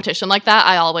a competition like that,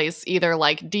 I always either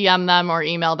like DM them or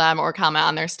email them or comment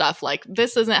on their stuff. Like,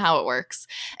 this isn't how it works.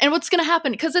 And what's going to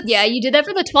happen? Because it's... Yeah, you did that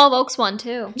for the 12 Oaks one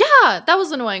too. Yeah, that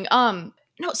was annoying.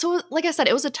 No, so like I said,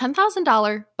 it was a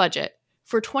 $10,000 budget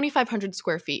for 2,500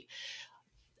 square feet.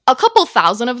 A couple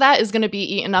thousand of that is going to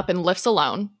be eaten up in lifts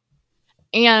alone.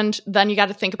 And then you got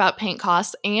to think about paint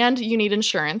costs, and you need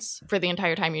insurance for the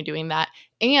entire time you're doing that.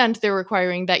 And they're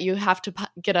requiring that you have to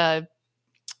get a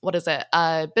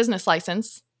business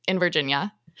license in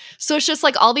Virginia. So it's just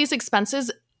like all these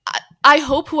expenses. I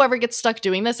hope whoever gets stuck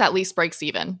doing this at least breaks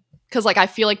even. Because like I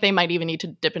feel like they might even need to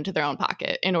dip into their own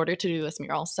pocket in order to do this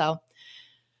mural. So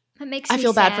that makes me I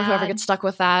feel sad. bad for whoever gets stuck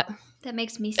with that. That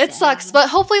makes me sad. It sucks, but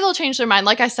hopefully they'll change their mind.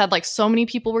 Like I said, like so many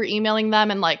people were emailing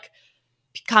them and like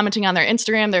commenting on their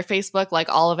Instagram, their Facebook, like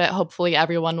all of it. Hopefully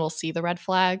everyone will see the red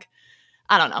flag.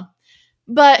 I don't know.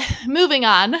 But moving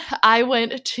on, I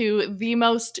went to the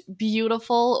most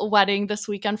beautiful wedding this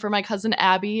weekend for my cousin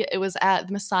Abby. It was at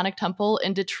the Masonic Temple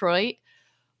in Detroit.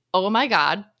 Oh my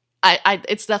God.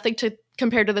 It's nothing to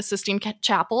compare to the Sistine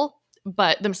Chapel,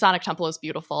 but the Masonic Temple is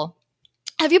beautiful.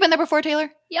 Have you been there before, Taylor?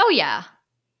 Oh, yeah.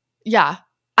 Yeah.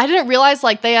 I didn't realize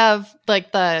like they have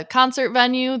like the concert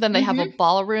venue, then they have a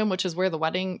ballroom, which is where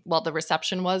the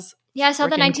reception was. Yeah, I saw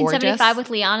the 1975 gorgeous. With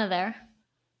Liana there.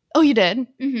 Oh, you did?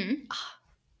 Mm-hmm.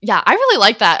 Yeah, I really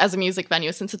like that as a music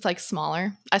venue since it's like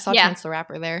smaller. I saw Chance the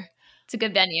Rapper there. It's a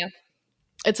good venue.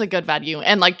 It's a good venue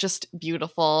and like just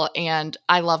beautiful. And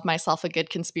I love myself a good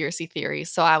conspiracy theory.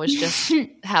 So I was just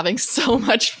having so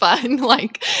much fun,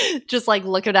 like just like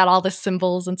looking at all the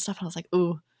symbols and stuff. I was like,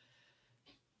 ooh,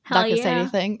 not gonna say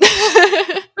anything.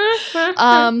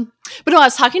 But no, I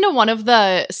was talking to one of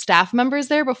the staff members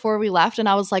there before we left, and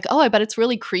I was like, oh, I bet it's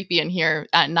really creepy in here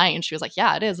at night. And she was like,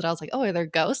 yeah, it is. And I was like, oh, are there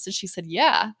ghosts? And she said,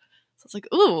 yeah. So I was like,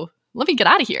 ooh, let me get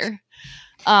out of here.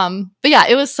 But yeah,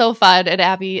 it was so fun. And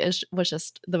Abby was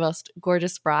just the most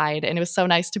gorgeous bride. And it was so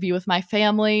nice to be with my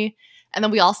family. And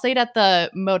then we all stayed at the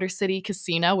Motor City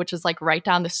Casino, which is like right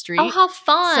down the street. Oh, how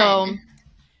fun. So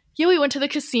yeah, we went to the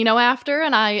casino after,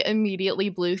 and I immediately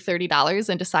blew $30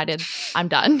 and decided I'm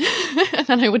done. And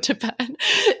then I went to bed.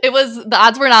 The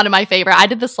odds were not in my favor. I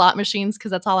did the slot machines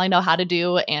because that's all I know how to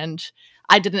do. And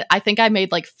I think I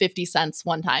made like 50 cents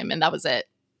one time, and that was it.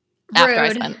 Rude. After I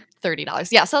spent $30.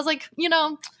 Yeah, so I was like,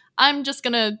 I'm just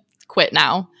going to quit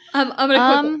now. I'm going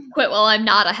to quit while I'm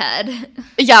not ahead.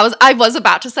 Yeah, I was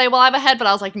about to say, well, I'm ahead, but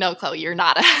I was like, no, Chloe, you're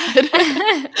not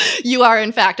ahead. You are,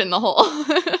 in fact, in the hole.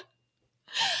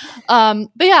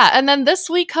 But yeah, and then this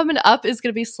week coming up is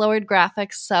going to be Slow-Word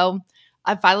Graphics. So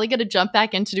I'm finally going to jump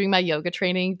back into doing my yoga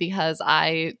training because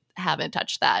I haven't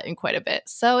touched that in quite a bit.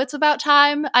 So it's about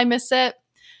time. I miss it.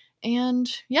 And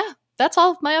yeah, that's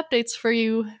all of my updates for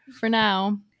you for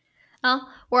now. Well,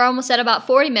 we're almost at about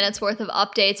 40 minutes worth of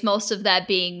updates, most of that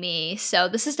being me. So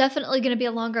this is definitely going to be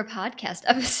a longer podcast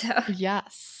episode.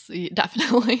 Yes,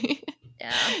 definitely.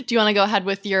 Yeah. Do you want to go ahead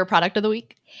with your product of the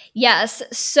week? Yes.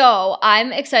 So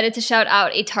I'm excited to shout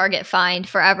out a Target find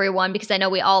for everyone because I know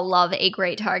we all love a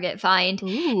great Target find.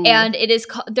 Ooh. And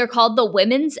they're called the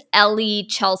Women's Ellie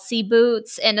Chelsea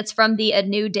boots, and it's from the A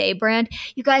New Day brand.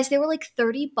 You guys, they were like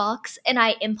 $30 and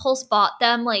I impulse bought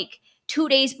them like 2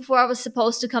 days before I was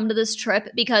supposed to come to this trip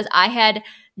because I had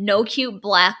no cute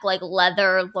black like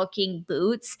leather looking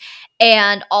boots,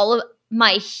 and all of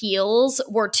my heels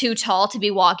were too tall to be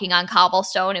walking on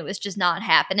cobblestone. It was just not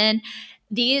happening.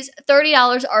 These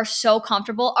 $30 are so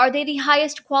comfortable. Are they the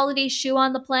highest quality shoe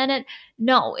on the planet?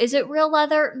 No. Is it real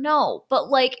leather? No. But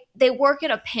like they work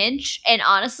in a pinch, and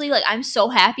honestly, like I'm so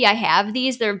happy I have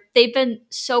these. They've been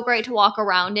so great to walk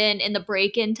around in, and the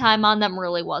break-in time on them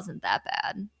really wasn't that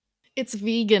bad. It's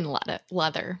vegan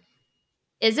leather.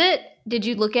 Is it? Did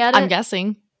you look at it? I'm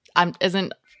guessing.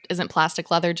 Isn't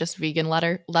plastic leather just vegan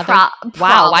leather? Wow,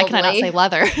 why can I not say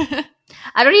leather?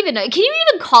 I don't even know. Can you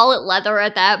even call it leather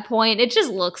at that point? It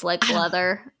just looks like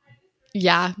leather.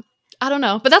 Yeah. I don't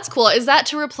know. But that's cool. Is that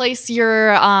to replace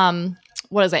your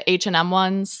what is it, H&M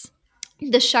ones?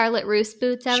 The Charlotte Russe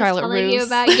boots I was telling Russe. you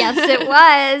about? Yes, it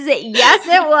was. Yes,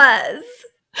 it was.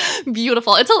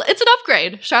 Beautiful. It's an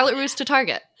upgrade. Charlotte Russe to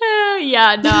Target.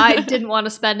 Yeah, no, I didn't want to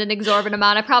spend an exorbitant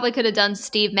amount. I probably could have done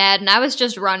Steve Madden. I was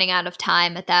just running out of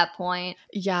time at that point.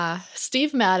 Yeah.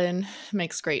 Steve Madden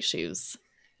makes great shoes.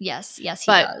 Yes, he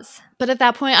does. But at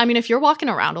that point, I mean, if you're walking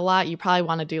around a lot, you probably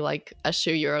want to do like a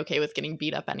shoe you're okay with getting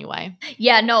beat up anyway.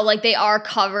 Yeah, no, like they are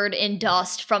covered in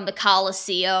dust from the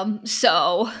Coliseum,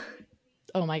 so.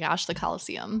 Oh my gosh, the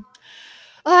Coliseum.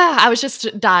 I was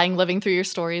just dying living through your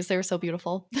stories. They were so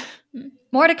beautiful.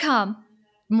 More to come.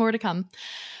 More to come.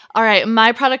 All right,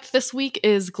 my product this week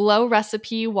is Glow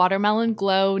Recipe Watermelon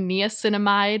Glow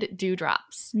Niacinamide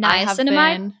Dewdrops.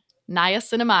 Niacinamide?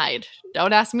 Niacinamide.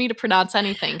 Don't ask me to pronounce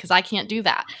anything because I can't do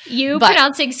that.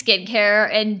 Pronouncing skincare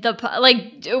and the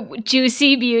like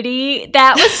Juicy Beauty,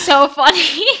 that was so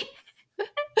funny.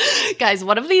 Guys,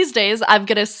 one of these days I'm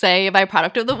going to say my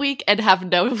product of the week and have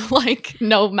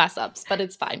no mess ups, but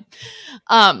it's fine.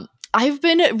 I've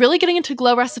been really getting into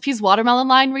Glow Recipes watermelon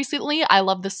line recently. I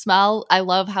love the smell. I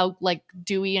love how like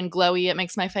dewy and glowy it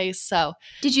makes my face. So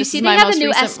did you see they have a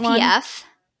new SPF?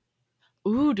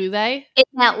 Ooh, do they? In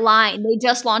that line. They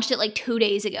just launched it like 2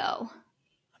 days ago.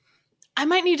 I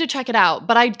might need to check it out,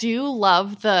 but I do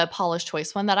love the Paula's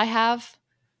Choice one that I have.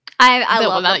 I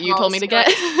love one that you told me to get.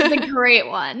 It's a great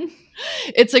one.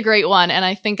 It's a great one, and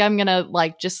I think I'm gonna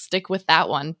like just stick with that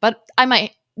one. But I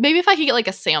might maybe if I could get like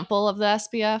a sample of the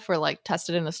SPF or like test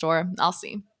it in the store, I'll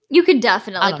see. You could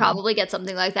definitely probably get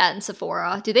something like that in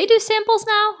Sephora. Do they do samples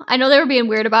now? I know they were being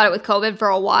weird about it with COVID for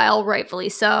a while, rightfully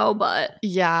so, but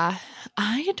yeah,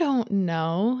 I don't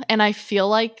know, and I feel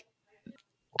like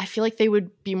they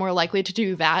would be more likely to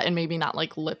do that and maybe not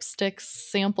like lipstick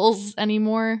samples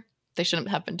anymore. They shouldn't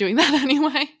have been doing that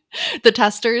anyway. The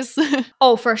testers.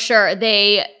 Oh, for sure.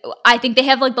 I think they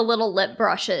have like the little lip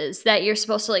brushes that you're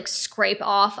supposed to like scrape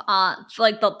off on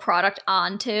like the product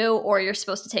onto, or you're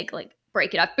supposed to take like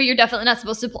break it up, but you're definitely not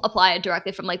supposed to apply it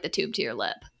directly from like the tube to your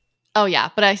lip. Oh yeah,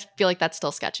 but I feel like that's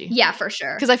still sketchy. Yeah, for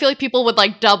sure. Because I feel like people would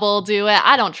like double do it.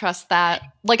 I don't trust that.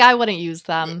 Like I wouldn't use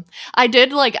them. I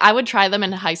would try them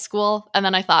in high school, and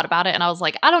then I thought about it and I was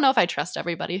like, I don't know if I trust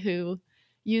everybody who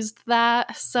used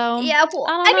that. So yeah, well,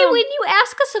 I mean, when you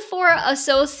ask a Sephora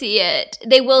associate,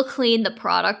 they will clean the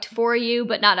product for you,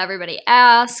 but not everybody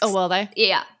asks. Oh, will they?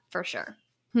 Yeah, for sure.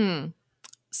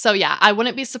 So yeah, I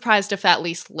wouldn't be surprised if at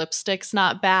least lipstick's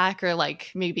not back, or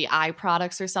like maybe eye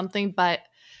products or something. But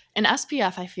an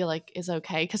SPF, I feel like is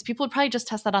okay because people would probably just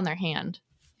test that on their hand.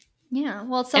 Yeah,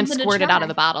 well, it's something and squirt it out of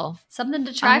the bottle. Something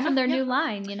to try from their new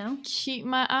line, you know. Keep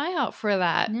my eye out for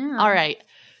that. Yeah. All right.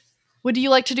 Would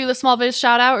you like to do the small biz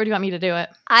shout out, or do you want me to do it?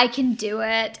 I can do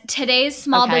it. Today's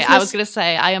small business. I was going to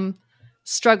say I am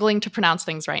struggling to pronounce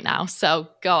things right now, so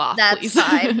go off, please. That's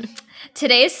fine.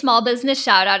 Today's small business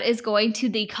shout out is going to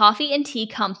the coffee and tea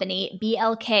company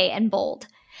BLK and Bold.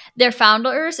 Their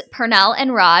founders, Pernell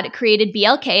and Rod, created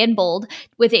BLK and Bold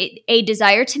with a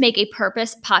desire to make a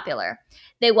purpose popular.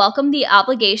 They welcome the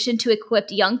obligation to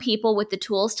equip young people with the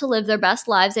tools to live their best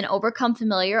lives and overcome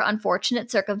familiar,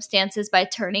 unfortunate circumstances by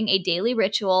turning a daily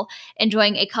ritual,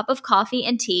 enjoying a cup of coffee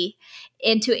and tea,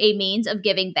 into a means of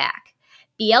giving back.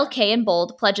 BLK and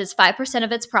Bold pledges 5%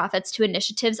 of its profits to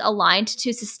initiatives aligned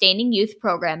to sustaining youth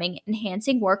programming,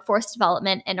 enhancing workforce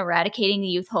development, and eradicating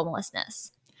youth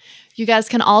homelessness. You guys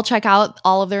can all check out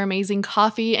all of their amazing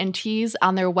coffee and teas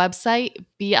on their website,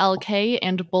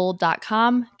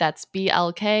 blkandbold.com. That's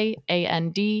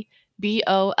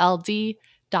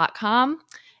blkandbold.com.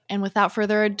 And without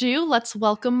further ado, let's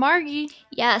welcome Margie.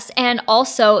 Yes, and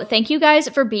also thank you guys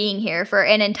for being here for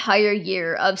an entire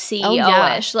year of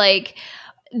CEO-ish. Like,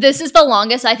 this is the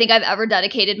longest I think I've ever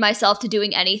dedicated myself to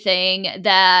doing anything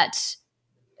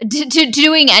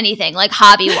doing anything like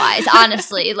hobby-wise,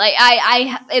 honestly. Like,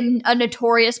 I am a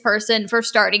notorious person for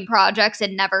starting projects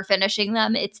and never finishing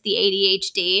them. It's the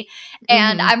ADHD.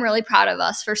 And I'm really proud of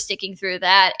us for sticking through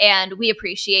that. And we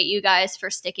appreciate you guys for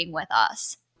sticking with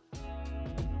us.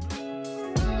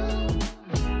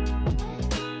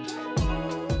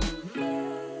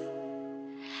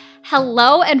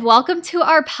 Hello and welcome to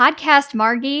our podcast,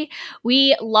 Margie.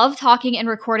 We love talking and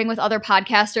recording with other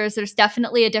podcasters. There's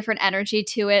definitely a different energy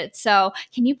to it. So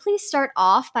can you please start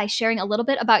off by sharing a little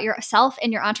bit about yourself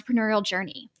and your entrepreneurial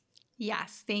journey?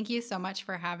 Yes, thank you so much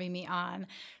for having me on.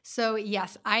 So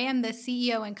yes, I am the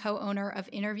CEO and co-owner of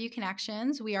Interview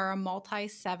Connections. We are a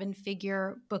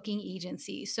multi-seven-figure booking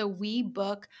agency. So we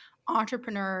book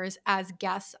entrepreneurs as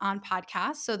guests on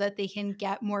podcasts so that they can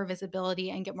get more visibility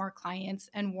and get more clients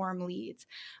and warm leads.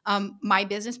 My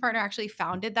business partner actually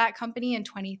founded that company in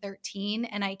 2013,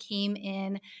 and I came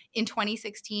in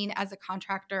 2016 as a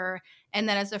contractor, and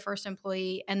then as the first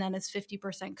employee, and then as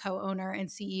 50% co-owner and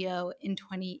CEO in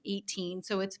 2018.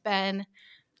 So it's been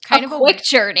kind of a quick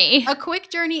journey. A quick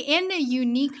journey and a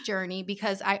unique journey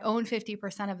because I own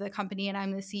 50% of the company and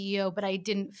I'm the CEO, but I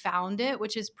didn't found it,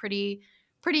 which is pretty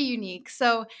unique.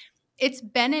 So it's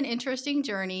been an interesting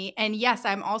journey. And yes,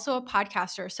 I'm also a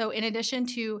podcaster. So in addition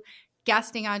to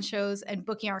guesting on shows and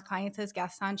booking our clients as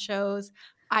guests on shows,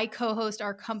 I co-host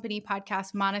our company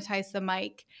podcast, Monetize the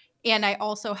Mic. And I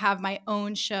also have my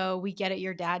own show, We Get It,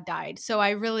 Your Dad Died. So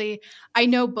I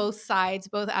know both sides,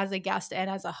 both as a guest and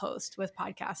as a host with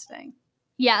podcasting.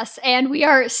 Yes. And we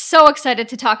are so excited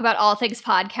to talk about all things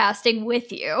podcasting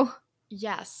with you.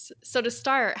 Yes. So to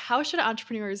start, how should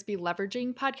entrepreneurs be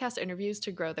leveraging podcast interviews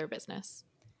to grow their business?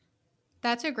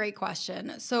 That's a great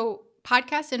question. So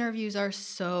podcast interviews are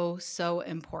so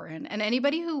important. And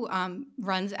anybody who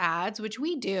runs ads, which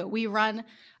we do, we run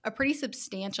a pretty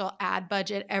substantial ad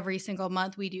budget every single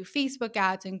month. We do Facebook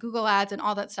ads and Google ads and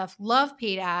all that stuff. Love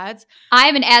paid ads.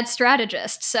 I'm an ad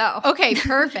strategist, so. Okay,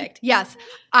 perfect. Yes.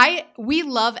 We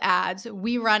love ads.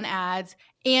 We run ads.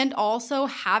 And also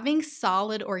having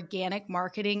solid organic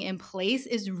marketing in place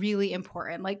is really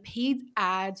important. Like paid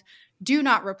ads do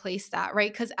not replace that,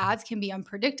 right? Because ads can be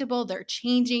unpredictable. They're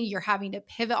changing. You're having to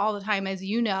pivot all the time, as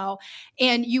you know.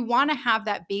 And you want to have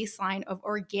that baseline of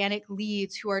organic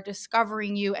leads who are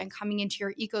discovering you and coming into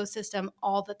your ecosystem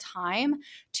all the time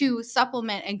to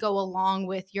supplement and go along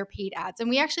with your paid ads. And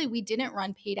we didn't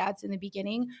run paid ads in the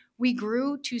beginning. We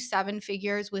grew to 7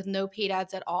 figures with no paid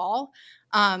ads at all.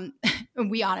 And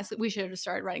we should have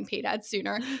started running paid ads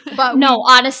sooner. But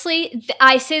honestly,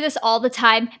 I say this all the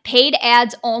time. Paid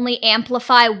ads only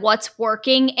amplify what's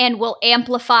working and will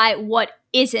amplify what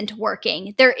isn't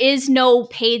working. There is no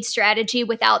paid strategy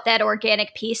without that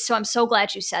organic piece. So I'm so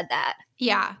glad you said that.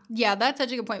 Yeah, that's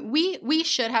such a good point. We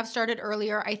should have started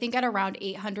earlier. I think at around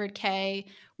 800K,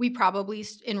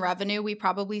 in revenue, we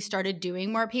probably started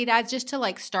doing more paid ads just to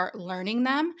like start learning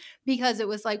them, because it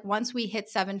was like once we hit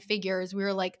 7 figures,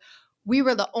 we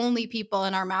were the only people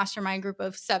in our mastermind group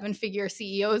of 7-figure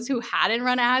CEOs who hadn't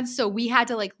run ads. So we had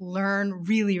to like learn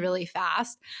really, really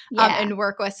fast and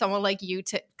work with someone like you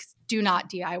to do not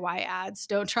DIY ads.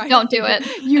 Don't do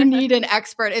it. You need an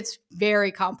expert. It's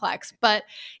very complex. But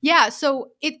yeah, so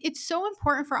it's so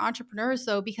important for entrepreneurs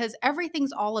though, because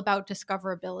everything's all about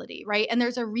discoverability, right? And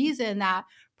there's a reason that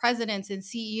presidents and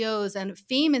CEOs and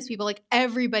famous people, like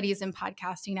everybody's in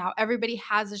podcasting now. Everybody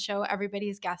has a show.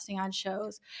 Everybody's guesting on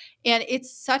shows. And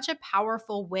it's such a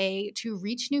powerful way to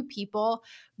reach new people,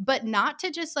 but not to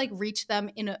just like reach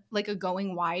them in a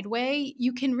going wide way.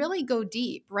 You can really go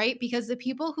deep, right? Because the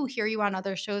people who hear you on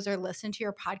other shows or listen to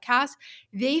your podcast,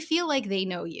 they feel like they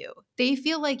know you. They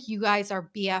feel like you guys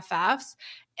are BFFs.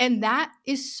 And that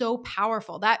is so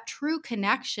powerful. That true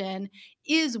connection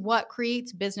is what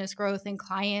creates business growth and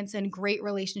clients and great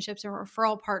relationships and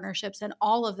referral partnerships and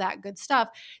all of that good stuff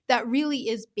that really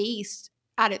is based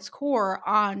at its core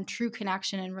on true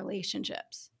connection and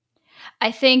relationships.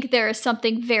 I think there is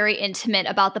something very intimate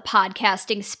about the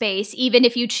podcasting space, even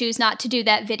if you choose not to do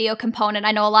that video component.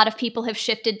 I know a lot of people have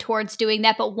shifted towards doing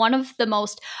that, but one of the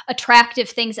most attractive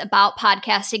things about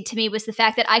podcasting to me was the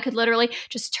fact that I could literally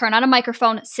just turn on a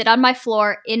microphone, sit on my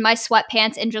floor in my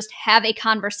sweatpants, and just have a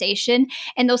conversation.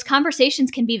 And those conversations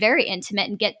can be very intimate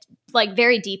and get like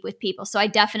very deep with people. So I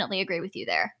definitely agree with you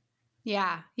there.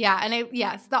 Yeah. And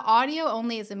yes, the audio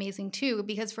only is amazing too,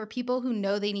 because for people who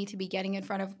know they need to be getting in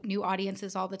front of new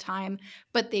audiences all the time,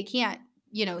 but they can't,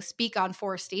 speak on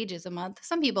 4 stages a month.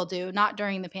 Some people do, not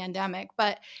during the pandemic,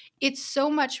 but it's so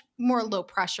much more low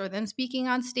pressure than speaking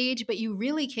on stage, but you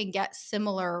really can get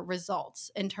similar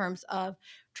results in terms of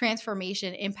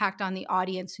transformation, impact on the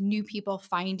audience, new people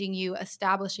finding you,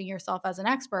 establishing yourself as an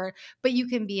expert, but you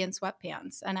can be in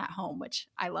sweatpants and at home, which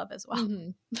I love as well.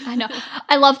 I know.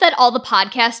 I love that all the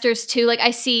podcasters too. Like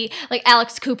I see like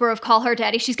Alex Cooper of Call Her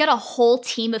Daddy. She's got a whole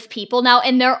team of people now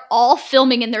and they're all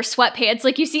filming in their sweatpants.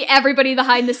 Like you see everybody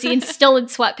behind the scenes still in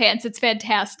sweatpants. It's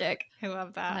fantastic. I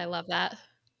love that.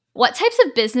 What types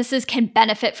of businesses can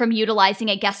benefit from utilizing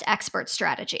a guest expert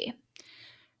strategy?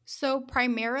 So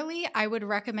primarily, I would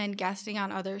recommend guesting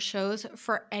on other shows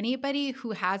for anybody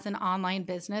who has an online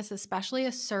business, especially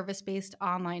a service-based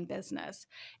online business.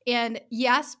 And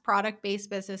yes, product-based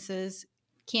businesses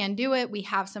can do it. We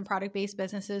have some product-based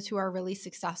businesses who are really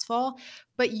successful,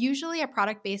 but usually a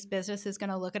product-based business is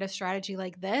going to look at a strategy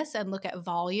like this and look at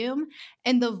volume,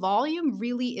 and the volume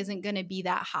really isn't going to be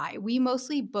that high. We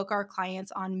mostly book our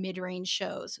clients on mid-range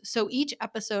shows. So each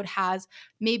episode has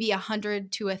maybe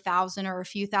 100 to 1,000 or a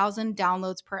few thousand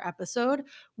downloads per episode,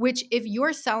 which if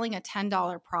you're selling a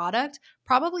 $10 product,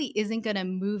 probably isn't going to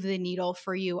move the needle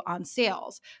for you on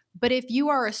sales. But if you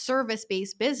are a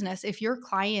service-based business, if your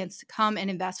clients come and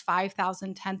invest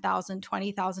 $5,000, $10,000,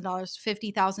 $20,000,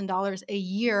 $50,000 a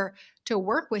year to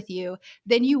work with you,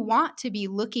 then you want to be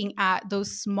looking at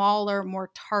those smaller,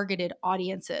 more targeted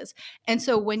audiences. And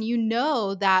so when you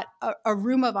know that a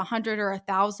room of 100 or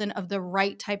 1,000 of the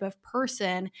right type of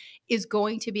person is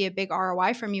going to be a big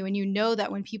ROI from you, and you know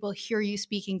that when people hear you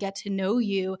speak and get to know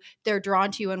you, they're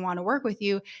drawn to you and want to work with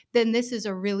you, then this is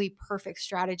a really perfect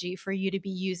strategy for you to be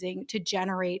using to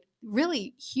generate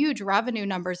really huge revenue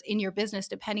numbers in your business,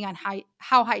 depending on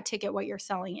how high ticket what you're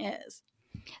selling is.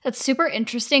 That's super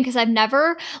interesting because I've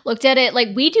never looked at it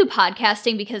like we do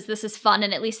podcasting because this is fun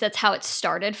and at least that's how it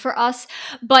started for us.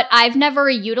 But I've never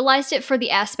utilized it for the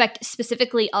aspect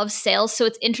specifically of sales. So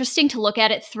it's interesting to look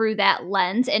at it through that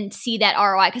lens and see that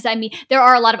ROI. Because I mean, there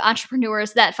are a lot of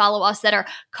entrepreneurs that follow us that are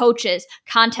coaches,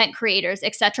 content creators,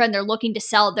 etc. And they're looking to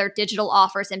sell their digital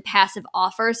offers and passive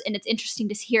offers. And it's interesting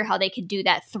to hear how they can do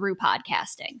that through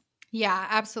podcasting. Yeah,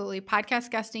 absolutely.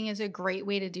 Podcast guesting is a great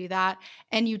way to do that.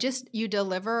 And you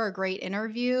deliver a great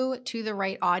interview to the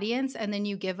right audience, and then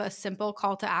you give a simple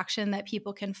call to action that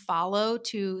people can follow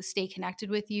to stay connected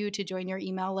with you, to join your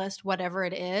email list, whatever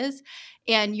it is.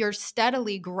 And you're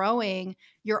steadily growing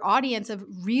your audience of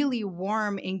really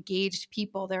warm, engaged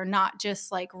people. They're not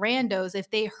just like randos. If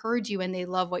they heard you and they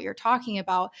love what you're talking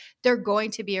about, they're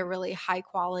going to be a really high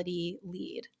quality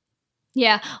lead.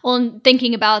 Yeah. Well, and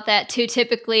thinking about that too,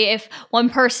 typically if one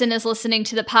person is listening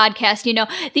to the podcast,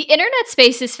 the internet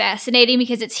space is fascinating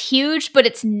because it's huge, but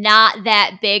it's not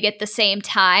that big at the same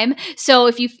time. So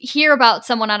if you hear about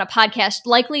someone on a podcast,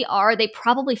 they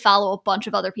probably follow a bunch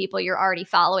of other people you're already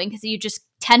following because you just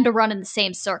tend to run in the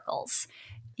same circles.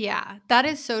 Yeah, that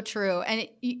is so true. And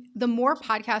the more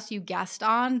podcasts you guest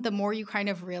on, the more you kind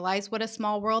of realize what a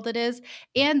small world it is.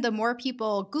 And the more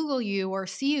people Google you or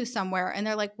see you somewhere and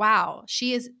they're like, wow,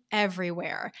 she is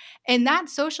everywhere. And that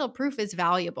social proof is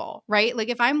valuable, right? Like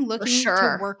if I'm looking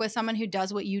to work with someone who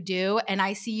does what you do and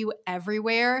I see you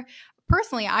everywhere,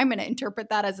 personally, I'm going to interpret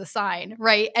that as a sign,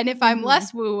 right? And if I'm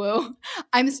less woo-woo,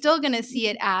 I'm still going to see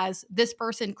it as this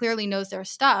person clearly knows their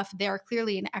stuff. They are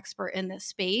clearly an expert in this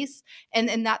space.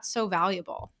 And that's so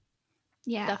valuable.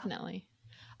 Yeah, definitely.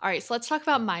 All right, so let's talk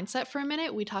about mindset for a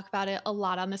minute. We talk about it a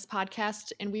lot on this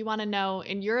podcast, and we want to know,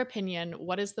 in your opinion,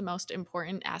 what is the most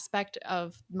important aspect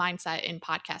of mindset in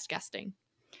podcast guesting?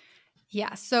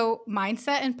 Yeah, so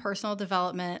mindset and personal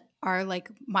development are like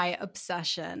my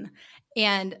obsession.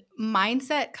 And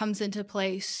mindset comes into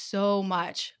play so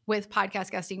much with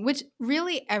podcast guesting, which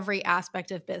really every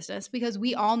aspect of business, because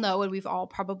we all know, and we've all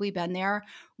probably been there,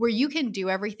 where you can do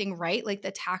everything right. Like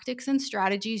the tactics and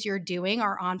strategies you're doing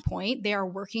are on point. They are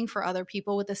working for other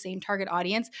people with the same target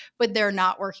audience, but they're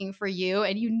not working for you.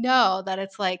 And you know that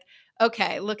it's like,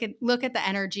 okay, look at the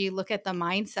energy, look at the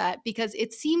mindset, because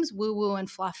it seems woo-woo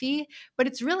and fluffy, but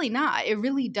it's really not. It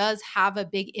really does have a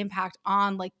big impact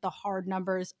on like the hard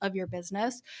numbers of your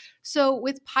business. So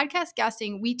with podcast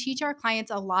guesting, we teach our clients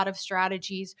a lot of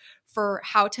strategies for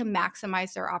how to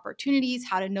maximize their opportunities,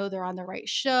 how to know they're on the right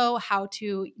show, how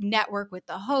to network with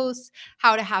the hosts,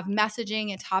 how to have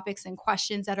messaging and topics and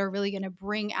questions that are really going to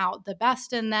bring out the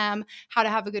best in them, how to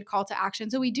have a good call to action.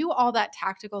 So we do all that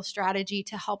tactical strategy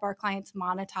to help our clients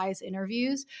monetize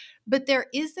interviews. But there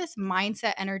is this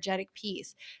mindset energetic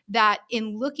piece that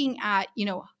in looking at,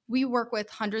 we work with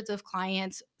hundreds of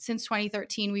clients. Since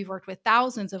 2013, we've worked with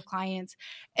thousands of clients,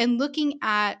 and looking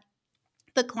at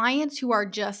the clients who are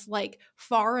just like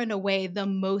far and away the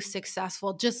most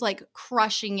successful, just like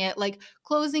crushing it, like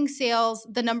closing sales,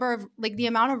 the number of like the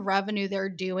amount of revenue they're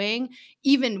doing,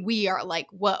 even we are like,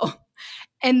 whoa.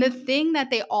 And the thing that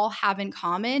they all have in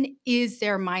common is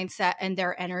their mindset and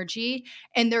their energy.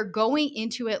 And they're going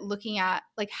into it looking at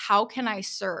like, how can I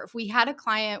serve? We had a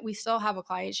client, we still have a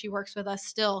client, she works with us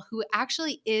still, who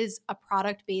actually is a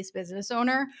product-based business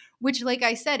owner, which like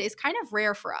I said, is kind of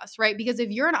rare for us, right? Because if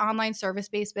you're an online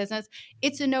service-based business,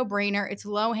 it's a no-brainer. It's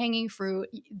low-hanging fruit.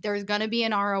 There's going to be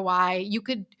an ROI. You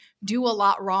could do a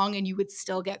lot wrong and you would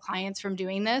still get clients from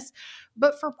doing this.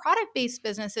 But for product-based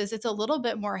businesses, it's a little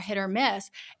bit more hit or miss.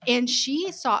 And she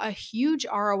saw a huge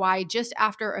ROI just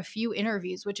after a few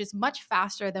interviews, which is much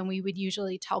faster than we would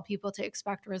usually tell people to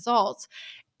expect results.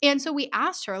 And so we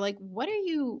asked her, like, what are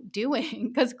you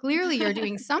doing? Because clearly you're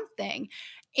doing something.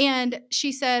 And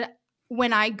she said,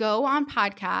 when I go on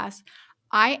podcasts,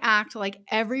 I act like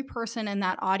every person in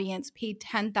that audience paid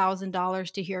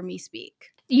 $10,000 to hear me speak.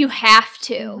 You have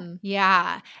to. Mm-hmm.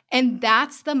 Yeah. And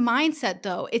that's the mindset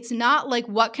though. It's not like,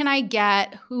 what can I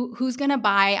get? Who's going to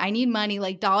buy? I need money,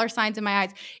 like dollar signs in my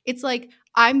eyes. It's like,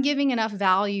 I'm giving enough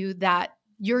value that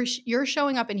you're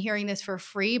showing up and hearing this for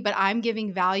free, but I'm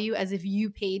giving value as if you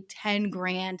paid 10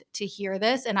 grand to hear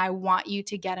this. And I want you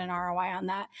to get an ROI on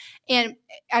that. And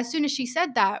as soon as she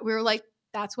said that, we were like,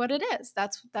 that's what it is.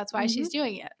 That's why she's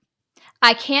doing it.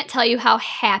 I can't tell you how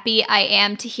happy I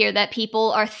am to hear that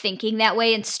people are thinking that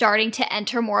way and starting to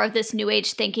enter more of this new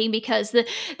age thinking, because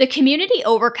the community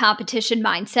over competition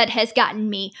mindset has gotten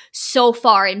me so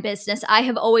far in business. I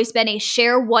have always been a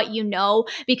share what you know,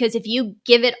 because if you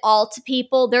give it all to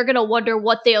people, they're going to wonder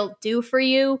what they'll do for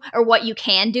you or what you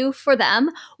can do for them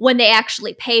when they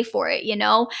actually pay for it,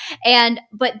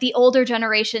 but the older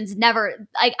generations never,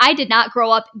 like, I did not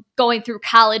grow up going through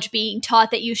college being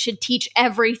taught that you should teach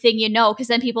everything you know, because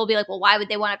then people will be like, well, why would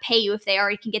they want to pay you if they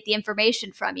already can get the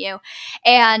information from you?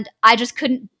 And I just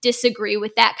couldn't disagree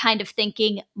with that kind of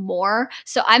thinking more.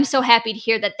 So I'm so happy to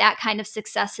hear that that kind of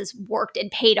success has worked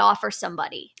and paid off for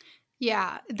somebody.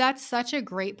 Yeah, that's such a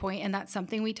great point, and that's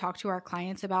something we talk to our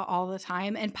clients about all the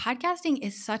time. And podcasting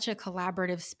is such a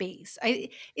collaborative space.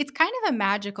 It's kind of a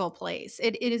magical place.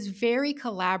 It is very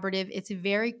collaborative. It's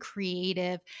very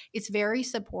creative. It's very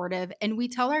supportive. And we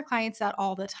tell our clients that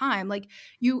all the time. Like,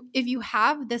 if you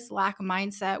have this lack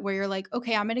mindset where you're like,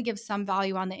 okay, I'm going to give some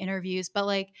value on the interviews, but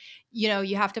like,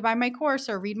 you have to buy my course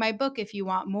or read my book if you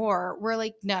want more. We're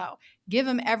like, no, give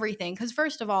them everything. Because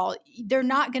first of all, they're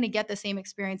not going to get the same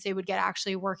experience they would get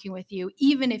actually working with you,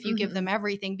 even if you give them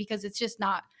everything, because it's just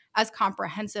not as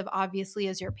comprehensive, obviously,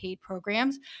 as your paid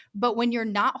programs. But when you're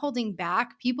not holding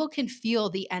back, people can feel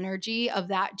the energy of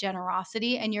that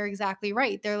generosity. And you're exactly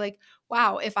right. They're like,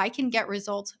 wow, if I can get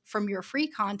results from your free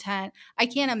content, I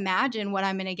can't imagine what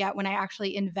I'm going to get when I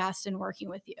actually invest in working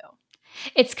with you.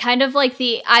 It's kind of like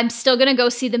I'm still going to go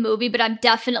see the movie, but I'm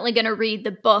definitely going to read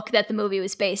the book that the movie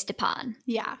was based upon.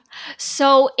 Yeah.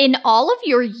 So in all of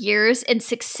your years and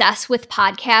success with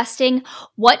podcasting,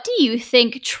 what do you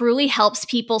think truly helps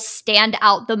people stand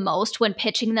out the most when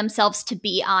pitching themselves to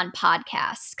be on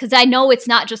podcasts? Because I know it's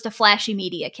not just a flashy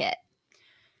media kit.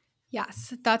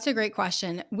 Yes, that's a great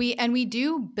question. We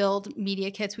do build media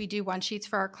kits. We do one sheets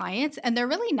for our clients, and they're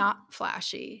really not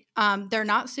flashy. They're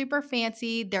not super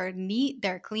fancy. They're neat.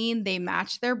 They're clean. They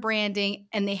match their branding,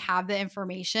 and they have the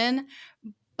information.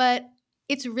 But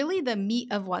it's really the meat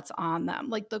of what's on them,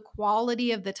 like the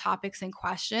quality of the topics and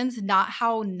questions, not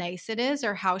how nice it is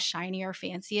or how shiny or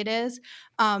fancy it is.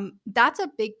 That's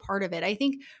a big part of it. I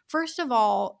think, first of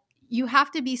all, you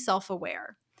have to be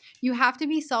self-aware. You have to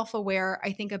be self-aware,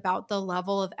 I think, about the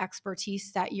level of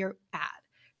expertise that you're at.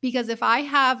 Because if I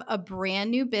have a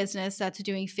brand new business that's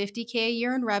doing $50K a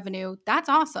year in revenue, that's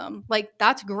awesome. Like,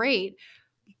 that's great.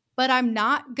 But I'm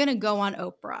not going to go on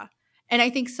Oprah. And I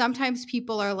think sometimes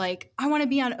people are like, I want to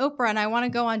be on Oprah and I want to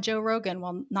go on Joe Rogan.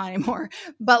 Well, not anymore.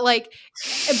 But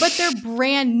they're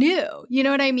brand new. You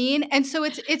know what I mean? And so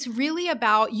it's really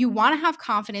about, you want to have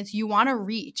confidence, you want to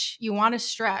reach, you want to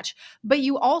stretch, but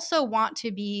you also want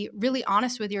to be really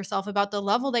honest with yourself about the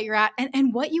level that you're at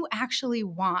and what you actually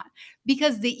want.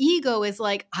 because the ego is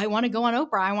like, I want to go on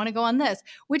Oprah. I want to go on this,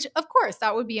 which of course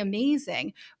that would be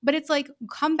amazing. But it's like,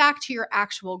 come back to your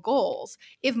actual goals.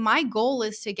 If my goal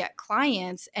is to get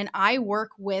clients and I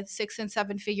work with 6 and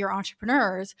 7 figure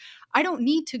entrepreneurs, I don't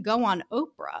need to go on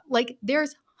Oprah. Like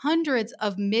there's hundreds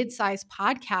of mid-sized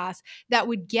podcasts that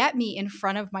would get me in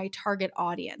front of my target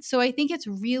audience. So I think it's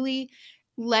really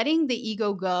letting the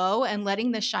ego go and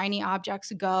letting the shiny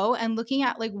objects go and looking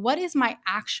at like, what is my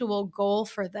actual goal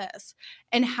for this?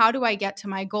 And how do I get to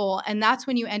my goal? And that's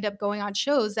when you end up going on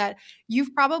shows that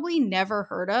you've probably never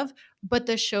heard of, but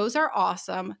the shows are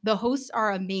awesome. The hosts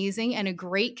are amazing and a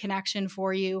great connection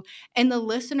for you. And the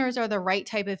listeners are the right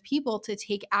type of people to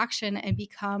take action and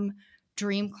become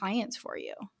dream clients for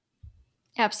you.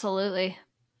 Absolutely.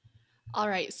 All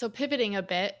right, so pivoting a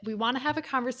bit, we want to have a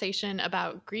conversation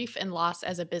about grief and loss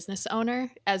as a business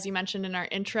owner. As you mentioned in our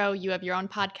intro, you have your own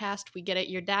podcast, We Get It,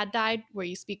 Your Dad Died, where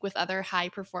you speak with other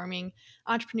high-performing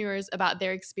entrepreneurs about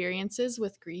their experiences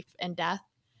with grief and death.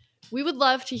 We would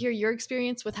love to hear your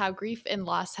experience with how grief and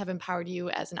loss have empowered you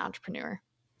as an entrepreneur.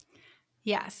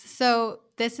 Yes. So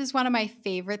this is one of my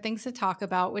favorite things to talk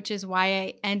about, which is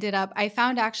why I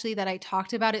found actually that I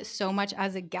talked about it so much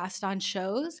as a guest on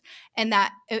shows and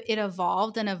that it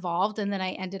evolved and evolved. And then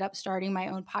I ended up starting my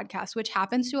own podcast, which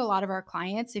happens to a lot of our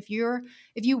clients. If you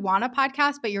want a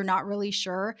podcast, but you're not really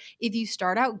sure, if you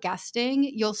start out guesting,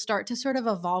 you'll start to sort of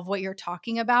evolve what you're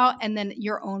talking about. And then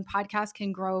your own podcast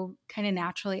can grow kind of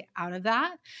naturally out of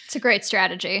that. It's a great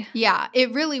strategy. Yeah,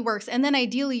 it really works. And then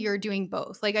ideally you're doing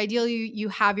both. Like ideally you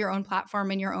have your own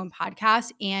platform and your own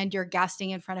podcast and you're guesting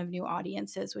in front of new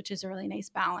audiences, which is a really nice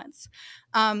balance.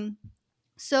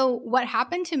 So what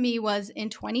happened to me was in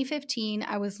 2015,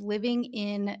 I was living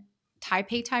in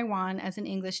Taipei, Taiwan as an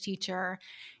English teacher.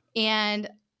 And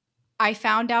I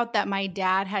found out that my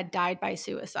dad had died by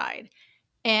suicide.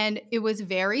 And it was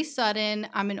very sudden.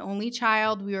 I'm an only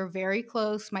child. We were very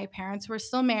close. My parents were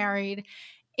still married.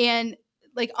 And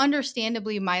like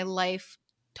understandably, my life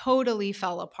totally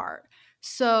fell apart.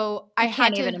 So I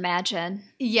can't even imagine.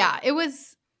 Yeah, it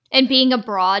was. And being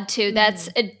abroad too, that's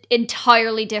an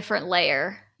entirely different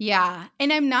layer. Yeah.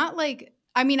 And I'm not like,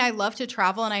 I mean, I love to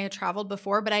travel and I had traveled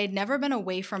before, but I had never been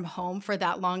away from home for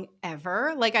that long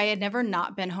ever. Like I had never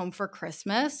not been home for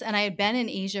Christmas and I had been in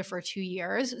Asia for 2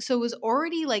 years. So it was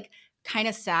already like kind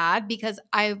of sad because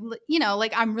I'm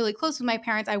really close with my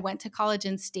parents. I went to college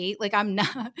in state. Like I'm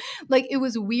not like, it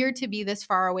was weird to be this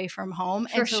far away from home.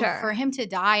 For sure. For him to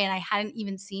die and I hadn't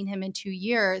even seen him in 2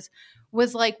 years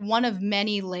was like one of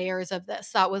many layers of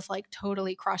this that was like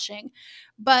totally crushing.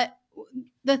 But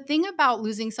the thing about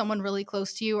losing someone really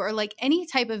close to you or like any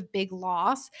type of big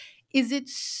loss is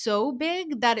it's so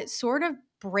big that it sort of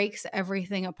breaks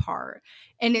everything apart.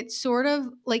 And it's sort of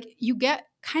like you get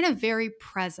kind of very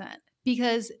present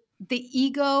because the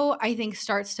ego, I think,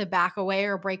 starts to back away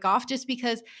or break off just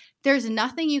because there's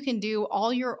nothing you can do.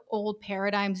 All your old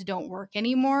paradigms don't work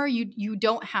anymore. You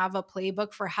don't have a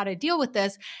playbook for how to deal with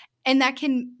this. And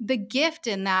the gift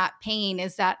in that pain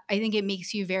is that I think it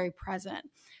makes you very present.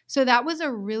 So that was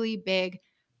a really big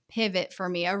pivot for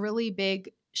me, a really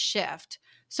big shift.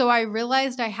 So I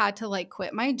realized I had to like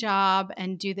quit my job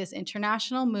and do this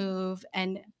international move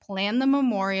and plan the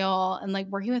memorial and like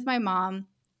working with my mom.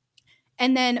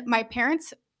 And then my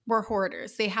parents were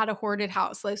hoarders. They had a hoarded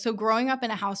house. Like, so growing up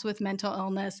in a house with mental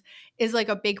illness is like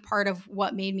a big part of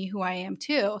what made me who I am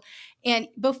too. And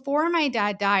before my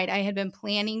dad died, I had been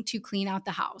planning to clean out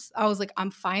the house. I was like,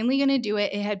 I'm finally going to do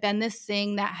it. It had been this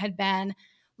thing that had been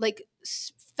like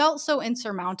felt so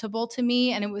insurmountable to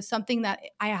me. And it was something that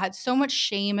I had so much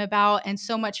shame about and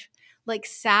so much like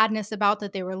sadness about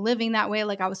that they were living that way.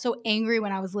 Like I was so angry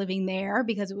when I was living there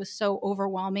because it was so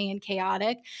overwhelming and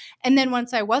chaotic. And then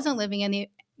once I wasn't living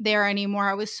there anymore,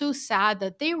 I was so sad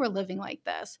that they were living like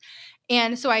this.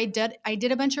 And so I did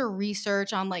a bunch of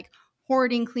research on like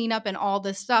hoarding, cleanup, and all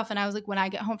this stuff. And I was like, when I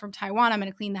get home from Taiwan, I'm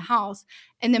going to clean the house.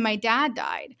 And then my dad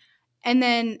died. And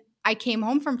then I came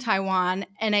home from Taiwan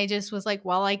and I just was like,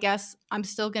 well, I guess I'm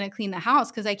still going to clean the house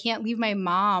because I can't leave my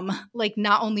mom like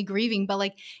not only grieving, but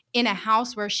like in a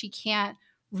house where she can't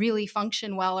really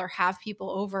function well or have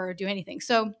people over or do anything.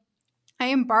 So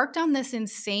I embarked on this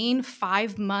insane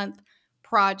 5-month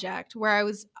project where I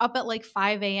was up at like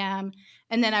 5 a.m.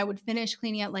 and then I would finish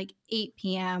cleaning at like 8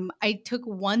 p.m. I took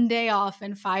 1 day off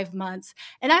in 5 months.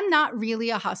 And I'm not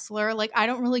really a hustler. Like I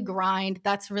don't really grind.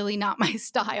 That's really not my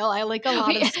style. I like a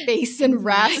lot of space and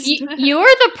rest. You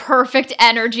are the perfect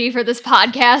energy for this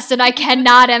podcast, and I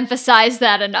cannot emphasize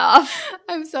that enough.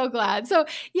 I'm so glad. So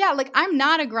yeah, like I'm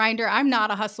not a grinder. I'm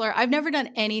not a hustler. I've never done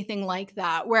anything like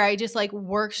that where I just like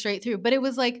work straight through. But it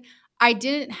was like I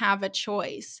didn't have a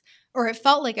choice, or it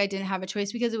felt like I didn't have a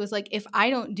choice, because it was like, if I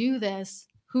don't do this,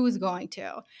 who's going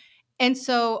to? And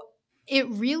so it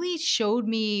really showed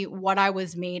me what I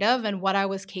was made of and what I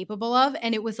was capable of.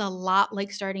 And it was a lot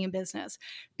like starting a business,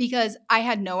 because I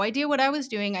had no idea what I was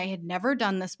doing. I had never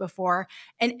done this before.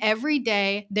 And every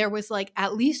day there was like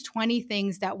at least 20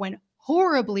 things that went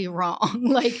horribly wrong,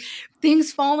 like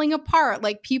things falling apart,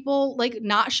 like people like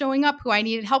not showing up who I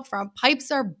needed help from,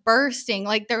 pipes are bursting,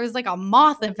 like there was like a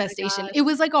moth infestation. It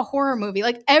was like a horror movie.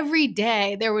 Like every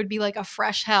day there would be like a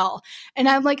fresh hell. And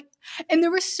I'm like, and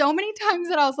there were so many times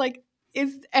that I was like,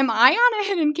 am I on a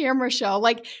hidden camera show?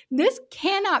 Like, this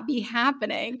cannot be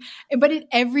happening. But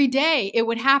every day it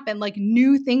would happen, like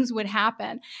new things would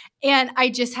happen. And I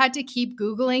just had to keep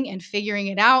Googling and figuring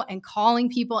it out and calling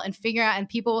people and figuring out. And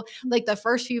people, like the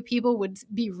first few people would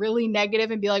be really negative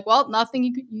and be like, well,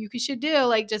 nothing you should do.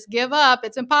 Like, just give up.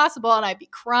 It's impossible. And I'd be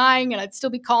crying and I'd still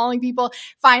be calling people.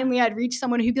 Finally, I'd reach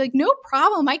someone who'd be like, no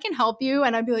problem, I can help you.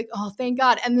 And I'd be like, oh, thank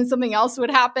God. And then something else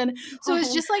would happen. So it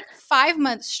was just like 5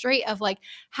 months straight of like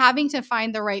having to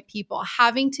find the right people,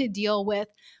 having to deal with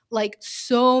like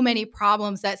so many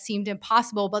problems that seemed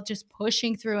impossible, but just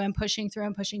pushing through and pushing through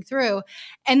and pushing through.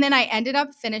 And then I ended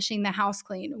up finishing the house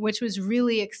clean, which was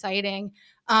really exciting.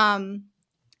 Kind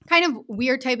of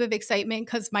weird type of excitement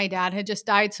because my dad had just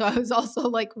died. So I was also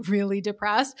like really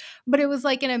depressed, but it was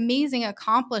like an amazing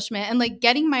accomplishment. And like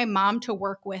getting my mom to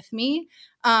work with me.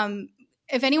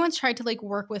 If anyone's tried to like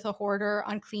work with a hoarder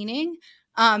on cleaning,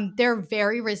 they're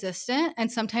very resistant.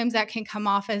 And sometimes that can come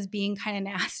off as being kind of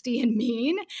nasty and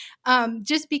mean,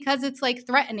 just because it's like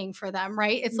threatening for them,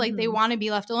 right? It's like they want to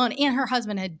be left alone. And her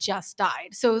husband had just died.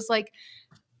 So it was like,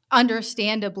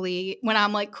 understandably, when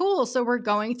I'm like, cool, so we're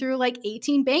going through like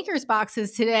 18 bankers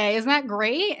boxes today. Isn't that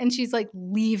great? And she's like,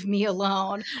 leave me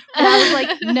alone. But I was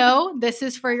like, no, this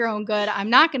is for your own good. I'm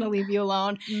not going to leave you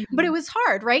alone. But it was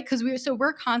hard, right? Because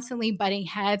we're constantly butting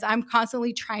heads. I'm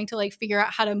constantly trying to like figure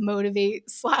out how to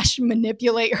motivate /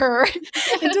 manipulate her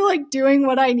into like doing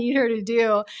what I need her to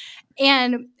do.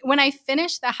 And when I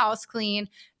finished the house clean,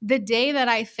 the day that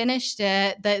I finished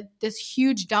it, this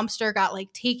huge dumpster got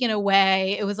like taken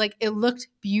away. It was like, it looked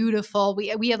beautiful. We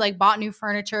had like bought new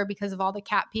furniture because of all the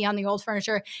cat pee on the old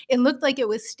furniture. It looked like it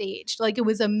was staged. Like it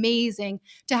was amazing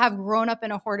to have grown up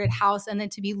in a hoarded house and then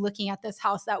to be looking at this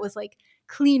house that was like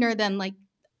cleaner than like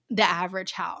the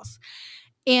average house.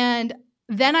 And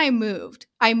then I moved.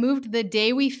 I moved the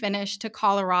day we finished to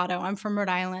Colorado. I'm from Rhode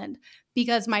Island,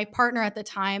 because my partner at the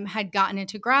time had gotten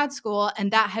into grad school,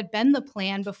 and that had been the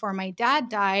plan before my dad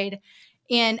died.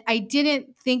 And I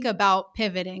didn't think about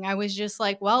pivoting. I was just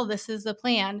like, well, this is the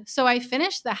plan. So I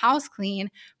finished the house clean,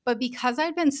 but because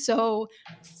I'd been so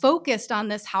focused on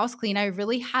this house clean, I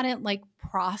really hadn't like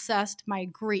processed my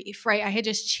grief, right? I had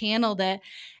just channeled it.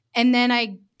 And then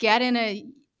I get in a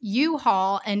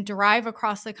U-Haul and drive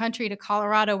across the country to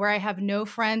Colorado, where I have no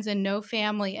friends and no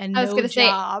family and no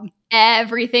job.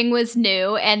 Everything was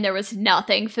new and there was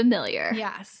nothing familiar.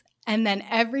 Yes. And then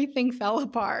everything fell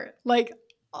apart. Like,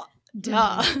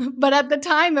 duh. But at the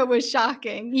time it was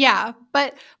shocking. Yeah.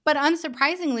 But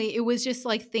unsurprisingly, it was just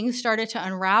like things started to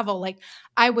unravel. Like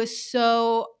I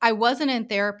wasn't in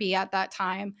therapy at that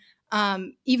time.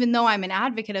 Even though I'm an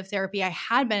advocate of therapy, I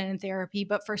had been in therapy,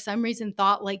 but for some reason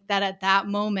thought like that at that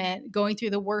moment, going through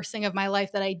the worst thing of my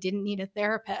life, that I didn't need a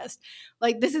therapist.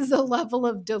 Like this is the level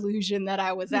of delusion that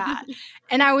I was at.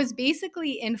 And I was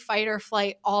basically in fight or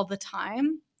flight all the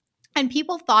time. And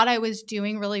people thought I was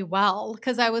doing really well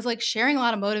because I was like sharing a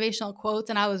lot of motivational quotes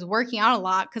and I was working out a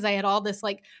lot because I had all this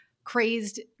like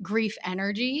crazed grief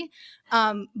energy.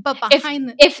 But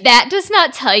if that does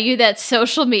not tell you that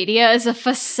social media is a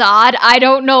facade, I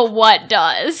don't know what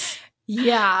does.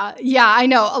 Yeah, I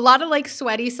know. A lot of like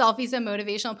sweaty selfies and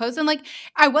motivational posts. And like,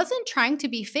 I wasn't trying to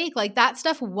be fake. Like that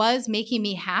stuff was making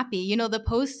me happy. You know, the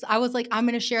posts, I was like, I'm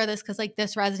going to share this because like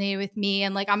this resonated with me.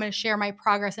 And like, I'm going to share my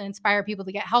progress and inspire people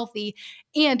to get healthy.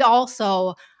 And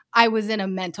also I was in a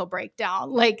mental breakdown.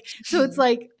 Like, so it's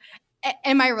like,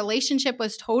 and my relationship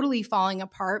was totally falling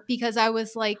apart because I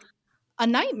was like a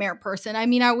nightmare person. I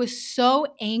mean, I was so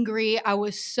angry. I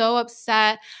was so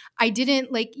upset. I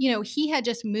didn't like, you know, he had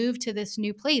just moved to this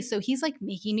new place. So he's like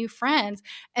making new friends.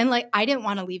 And like, I didn't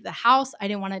want to leave the house. I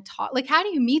didn't want to talk. Like, how do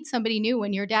you meet somebody new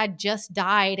when your dad just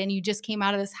died and you just came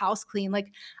out of this house clean?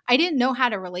 Like, I didn't know how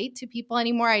to relate to people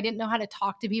anymore. I didn't know how to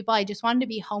talk to people. I just wanted to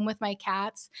be home with my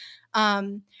cats.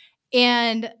 And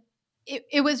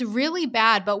it was really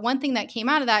bad. But one thing that came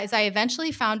out of that is I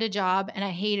eventually found a job and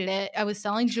I hated it. I was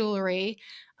selling jewelry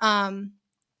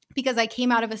because I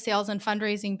came out of a sales and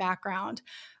fundraising background.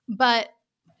 But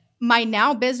my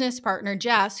now business partner,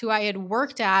 Jess, who I had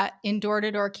worked at in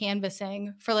door-to-door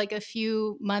canvassing for like a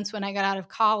few months when I got out of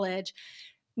college,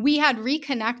 we had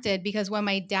reconnected because when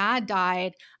my dad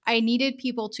died, I needed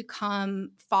people to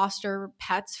come foster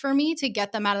pets for me to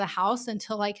get them out of the house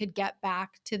until I could get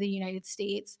back to the United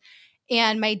States.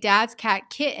 And my dad's cat,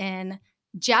 Kitten,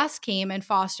 Jess came and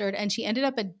fostered, and she ended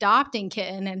up adopting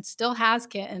Kitten and still has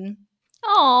Kitten.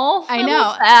 Oh, I know.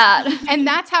 love that. And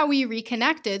that's how we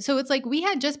reconnected. So it's like we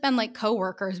had just been like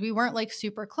coworkers. We weren't like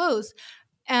super close.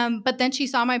 But then she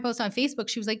saw my post on Facebook.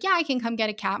 She was like, yeah, I can come get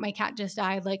a cat. My cat just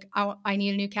died. Like, I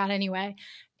need a new cat anyway.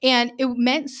 And it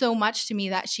meant so much to me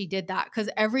that she did that because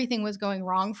everything was going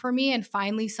wrong for me. And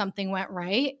finally something went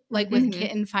right, like with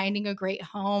Kitten finding a great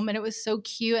home. And it was so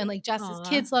cute. And like Jess's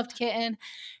kids loved Kitten.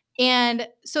 And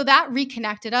so that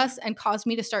reconnected us and caused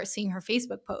me to start seeing her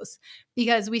Facebook posts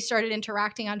because we started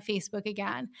interacting on Facebook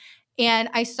again. And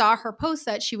I saw her post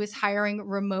that she was hiring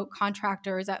remote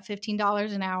contractors at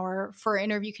 $15 an hour for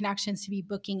Interview Connections to be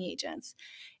booking agents.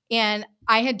 And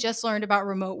I had just learned about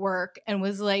remote work and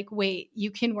was like, wait, you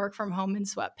can work from home in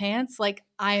sweatpants? Like,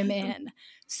 I am in.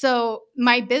 So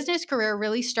my business career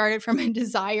really started from a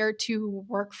desire to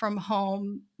work from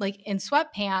home, like in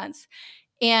sweatpants.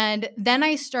 And then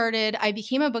I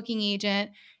became a booking agent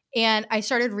and I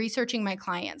started researching my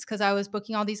clients because I was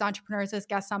booking all these entrepreneurs as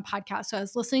guests on podcasts. So I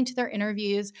was listening to their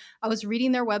interviews. I was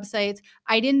reading their websites.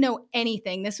 I didn't know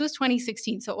anything. This was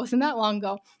 2016, so it wasn't that long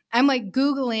ago. I'm like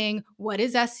Googling, what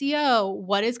is SEO?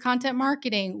 What is content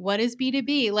marketing? What is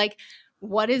B2B? Like,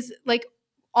 what is like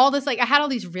all this, like I had all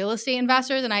these real estate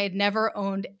investors and I had never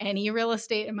owned any real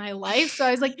estate in my life. So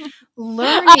I was like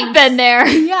learning. I've been there.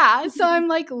 Yeah. So I'm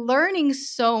like learning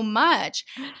so much.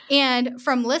 And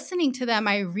from listening to them,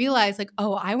 I realized like,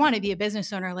 oh, I want to be a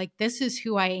business owner. Like this is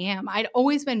who I am. I'd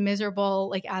always been miserable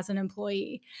like as an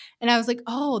employee. And I was like,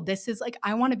 oh, this is like,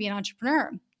 I want to be an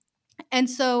entrepreneur. And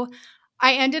so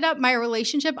I ended up, my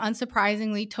relationship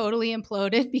unsurprisingly totally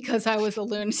imploded because I was a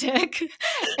lunatic.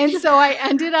 And so I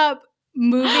ended up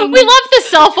moving. We love the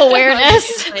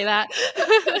self-awareness. Say that.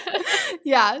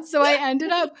 Yeah. So I ended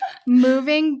up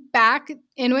moving back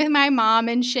in with my mom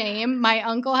in shame. My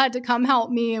uncle had to come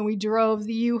help me and we drove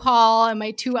the U-Haul and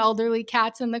my 2 elderly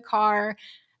cats in the car.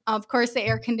 Of course, the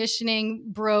air conditioning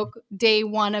broke day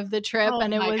 1 of the trip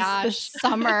and it was the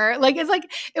summer. Like, it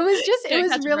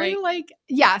was really like,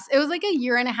 yes, it was like a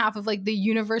year and a half of like the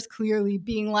universe clearly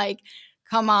being like,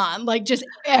 come on, like just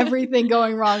everything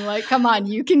going wrong. Like, come on,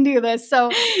 you can do this.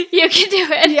 So you can do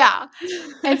it. Yeah.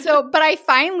 And so, but I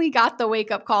finally got the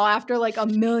wake up call after like a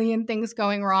million things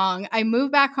going wrong. I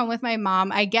moved back home with my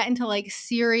mom. I get into like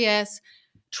serious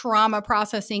trauma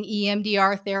processing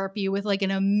EMDR therapy with like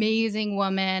an amazing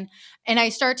woman. And I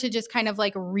start to just kind of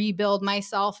like rebuild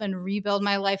myself and rebuild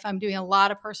my life. I'm doing a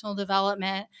lot of personal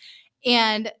development.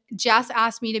 And Jess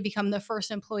asked me to become the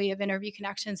first employee of Interview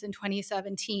Connections in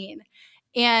 2017.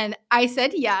 And I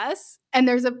said yes. And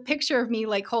there's a picture of me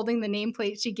like holding the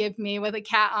nameplate she gave me with a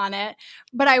cat on it.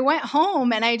 But I went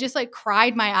home and I just like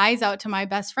cried my eyes out to my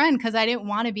best friend because I didn't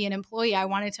want to be an employee. I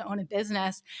wanted to own a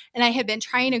business. And I had been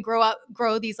trying to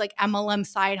grow these like MLM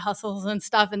side hustles and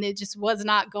stuff. And it just was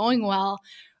not going well.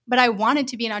 But I wanted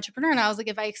to be an entrepreneur. And I was like,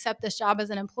 if I accept this job as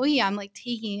an employee, I'm like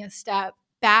taking a step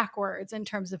backwards in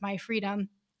terms of my freedom.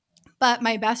 But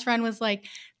my best friend was like,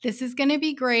 this is going to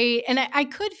be great. And I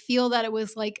could feel that it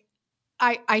was like,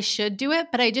 I should do it,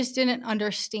 but I just didn't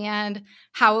understand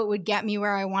how it would get me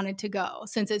where I wanted to go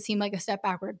since it seemed like a step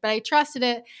backward. But I trusted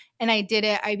it and I did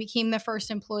it. I became the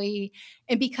first employee.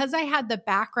 And because I had the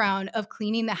background of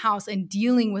cleaning the house and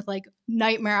dealing with like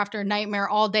nightmare after nightmare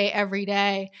all day, every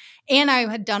day, and I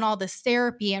had done all this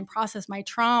therapy and processed my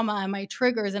trauma and my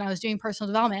triggers and I was doing personal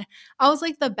development, I was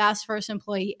like the best first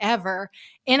employee ever.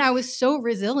 And I was so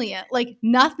resilient. Like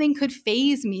nothing could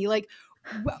faze me. Like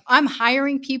I'm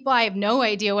hiring people. I have no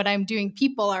idea what I'm doing.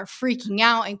 People are freaking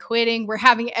out and quitting. We're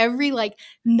having every like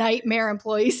nightmare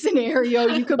employee scenario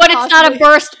you could But it's not a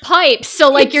burst pipe. So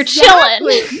like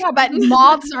Exactly. You're chilling. Yeah, but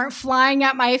moths aren't flying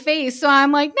at my face. So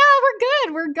I'm like,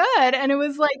 no, we're good. And it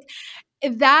was like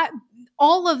that,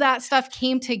 all of that stuff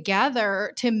came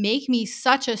together to make me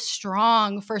such a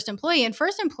strong first employee. And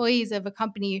first employees of a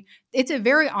company, it's a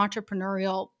very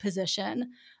entrepreneurial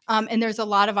position. And there's a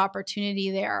lot of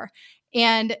opportunity there.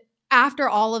 And after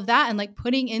all of that and like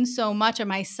putting in so much of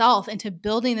myself into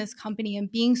building this company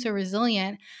and being so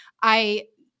resilient, I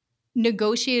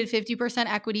negotiated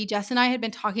 50% equity. Jess and I had been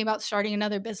talking about starting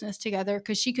another business together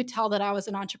because she could tell that I was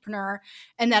an entrepreneur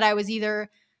and that I was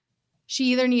she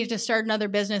either needed to start another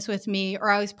business with me or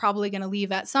I was probably going to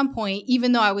leave at some point,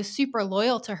 even though I was super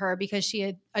loyal to her because she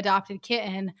had adopted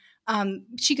kitten,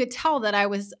 she could tell that I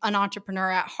was an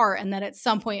entrepreneur at heart and that at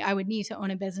some point I would need to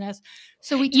own a business.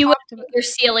 So we You would talked about your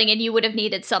ceiling and you would have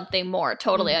needed something more.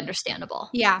 Totally understandable.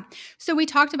 Yeah. So we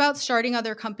talked about starting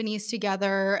other companies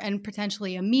together and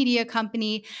potentially a media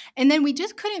company. And then we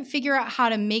just couldn't figure out how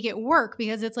to make it work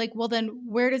because it's like, well, then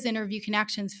where does Interview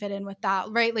Connections fit in with that,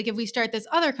 right? Like if we start this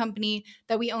other company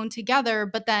that we own together,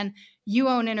 but then you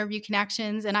own Interview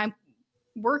Connections and I'm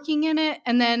working in it.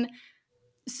 And then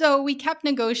so we kept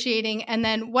negotiating. And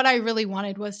then what I really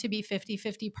wanted was to be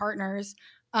 50-50 partners,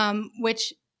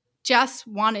 which Jess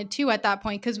wanted to at that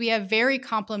point because we have very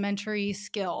complementary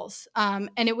skills. And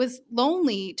it was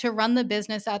lonely to run the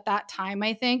business at that time,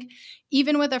 I think.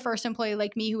 Even with a first employee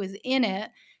like me who was in it,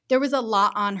 there was a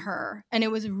lot on her and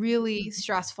it was really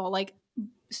stressful. Like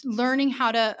learning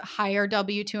how to hire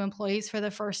W-2 employees for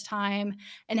the first time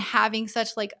and having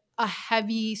such like a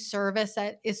heavy service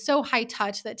that is so high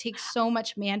touch that takes so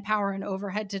much manpower and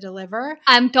overhead to deliver.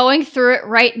 I'm going through it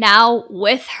right now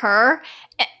with her.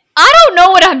 I don't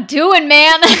know what I'm doing,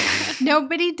 man.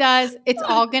 Nobody does. It's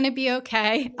all going to be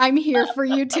okay. I'm here for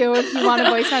you too if you want a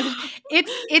voice message.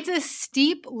 It's a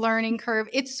steep learning curve.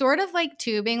 It's sort of like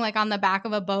tubing, like on the back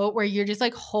of a boat where you're just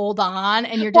like hold on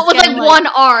and you're just with like one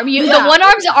arm. The one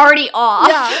arm's already off.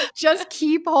 Yeah, just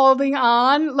keep holding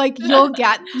on. Like you'll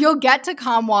get to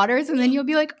calm waters and then you'll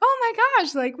be like, oh my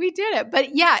gosh, like we did it.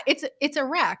 But yeah, it's a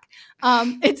wreck.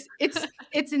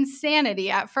 It's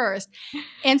insanity at first.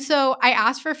 And so I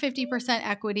asked for 50%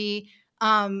 equity.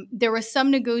 There was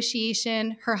some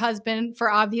negotiation. Her husband,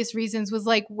 for obvious reasons, was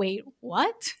like, wait,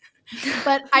 what?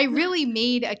 But I really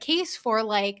made a case for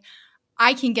like,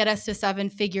 I can get us to 7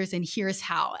 figures and here's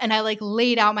how. And I like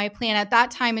laid out my plan. At that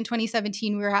time in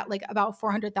 2017, we were at like about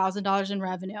 $400,000 in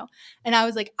revenue. And I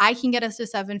was like, I can get us to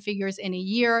 7 figures in a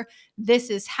year. This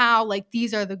is how, like,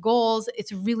 these are the goals.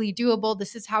 It's really doable.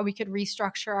 This is how we could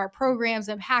restructure our programs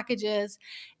and packages.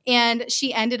 And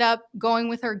she ended up going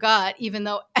with her gut, even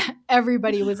though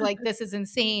everybody was like, this is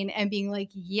insane, and being like,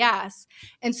 yes.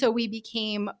 And so we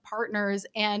became partners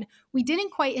and we didn't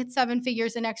quite hit 7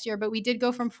 figures the next year, but we did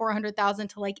go from 400,000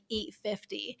 to like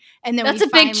 850. And then that's a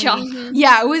big jump.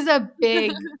 Yeah, it was a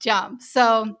big jump.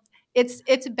 So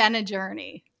it's been a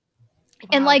journey. Wow,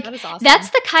 and like that is awesome.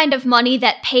 That's the kind of money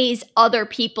that pays other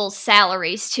people's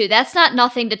salaries too. That's not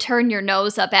nothing to turn your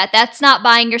nose up at. That's not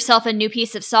buying yourself a new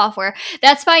piece of software.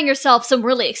 That's buying yourself some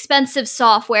really expensive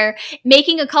software,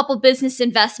 making a couple business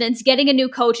investments, getting a new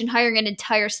coach, and hiring an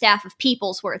entire staff of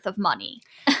people's worth of money.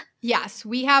 Yes,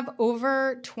 we have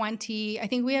over 20, I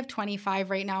think we have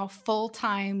 25 right now,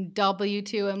 full-time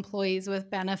W-2 employees with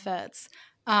benefits.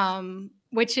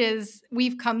 Which is,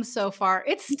 we've come so far.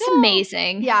 It's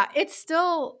amazing. Yeah, it's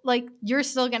still like you're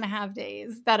still going to have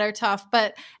days that are tough.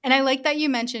 But, and I like that you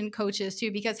mentioned coaches too,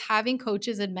 because having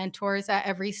coaches and mentors at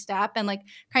every step and like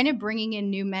kind of bringing in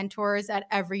new mentors at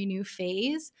every new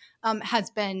phase has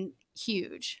been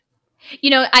huge.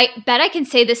 You know, I bet I can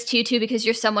say this to you too, because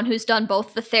you're someone who's done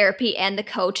both the therapy and the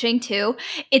coaching too.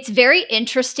 It's very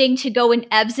interesting to go in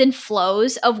ebbs and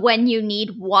flows of when you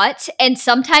need what. And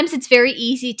sometimes it's very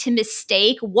easy to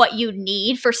mistake what you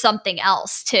need for something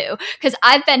else too. Because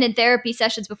I've been in therapy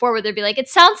sessions before where they'd be like, it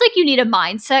sounds like you need a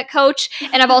mindset coach.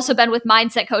 And I've also been with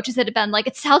mindset coaches that have been like,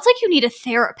 it sounds like you need a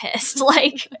therapist.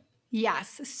 Like,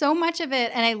 yes, so much of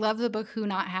it, and I love the book Who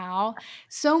Not How,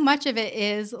 so much of it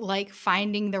is like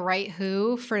finding the right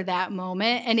who for that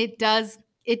moment, and it does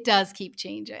keep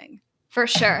changing. For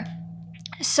sure.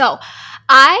 So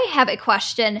I have a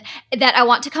question that I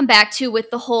want to come back to with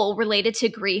the whole related to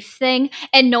grief thing.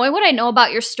 And knowing what I know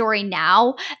about your story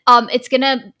now, it's going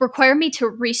to require me to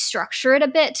restructure it a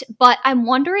bit. But I'm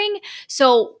wondering,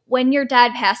 so when your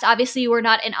dad passed, obviously you were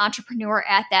not an entrepreneur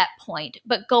at that point,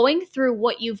 but going through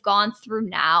what you've gone through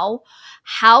now,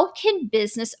 how can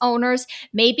business owners,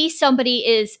 maybe somebody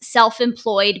is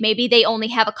self-employed, maybe they only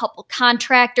have a couple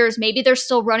contractors, maybe they're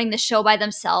still running the show by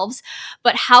themselves,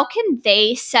 but how can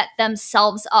they set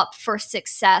themselves up for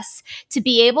success to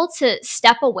be able to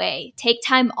step away, take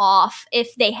time off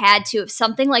if they had to, if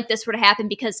something like this were to happen,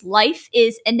 because life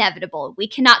is inevitable. We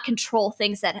cannot control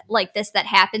things that like this that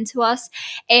happen to us.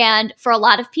 And for a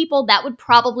lot of people, that would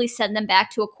probably send them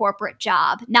back to a corporate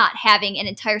job, not having an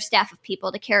entire staff of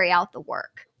people to carry out the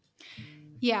work.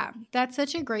 Yeah, that's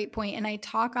such a great point. And I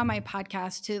talk on my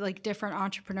podcast to like different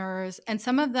entrepreneurs, and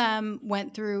some of them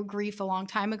went through grief a long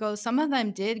time ago. Some of them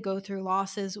did go through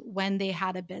losses when they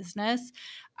had a business.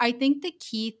 I think the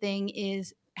key thing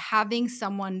is having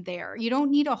someone there. You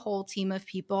don't need a whole team of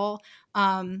people.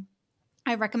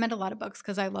 I recommend a lot of books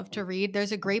because I love to read.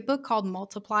 There's a great book called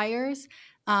Multipliers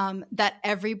that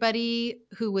everybody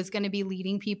who was going to be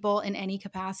leading people in any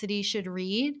capacity should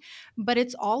read. But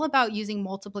it's all about using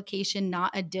multiplication,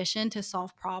 not addition, to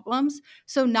solve problems.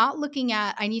 So not looking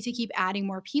at, I need to keep adding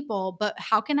more people, but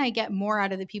how can I get more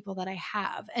out of the people that I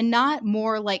have? And not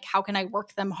more like, how can I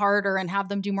work them harder and have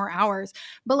them do more hours,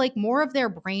 but like more of their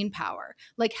brain power.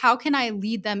 Like, how can I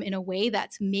lead them in a way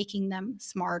that's making them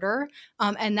smarter?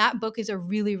 And that book is a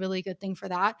really, really good thing for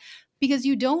that, because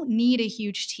you don't need a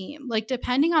huge team. Like,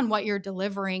 depending on what you're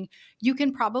delivering, you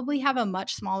can probably have a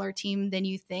much smaller team than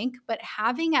you think, but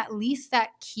having at least that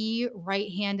key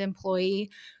right-hand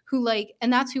employee who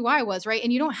and that's who I was, right?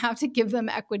 And you don't have to give them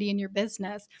equity in your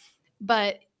business,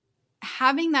 but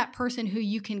having that person who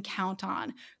you can count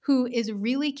on, who is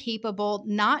really capable,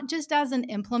 not just as an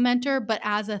implementer, but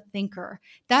as a thinker.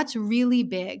 That's really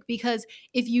big, because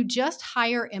if you just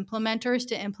hire implementers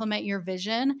to implement your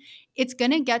vision, it's going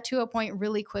to get to a point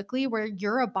really quickly where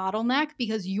you're a bottleneck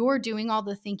because you're doing all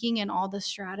the thinking and all the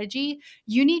strategy.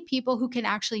 You need people who can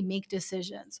actually make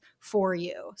decisions for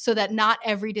you so that not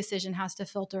every decision has to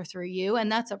filter through you.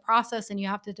 And that's a process and you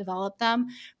have to develop them.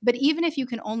 But even if you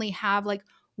can only have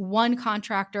one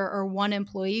contractor or one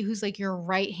employee who's your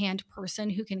right-hand person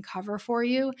who can cover for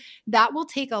you, that will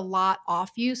take a lot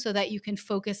off you so that you can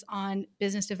focus on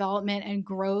business development and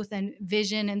growth and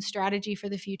vision and strategy for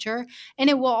the future. And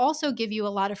it will also give you a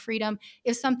lot of freedom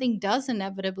if something does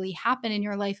inevitably happen in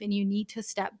your life and you need to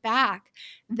step back.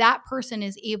 That person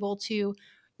is able to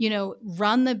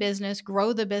run the business,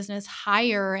 grow the business,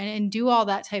 hire, and do all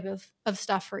that type of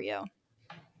stuff for you.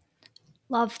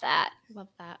 Love that. Love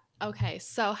that. Okay,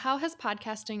 so how has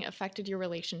podcasting affected your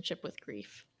relationship with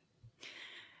grief?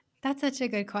 That's such a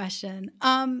good question.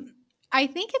 I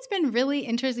think it's been really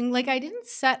interesting. I didn't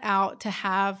set out to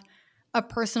have a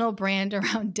personal brand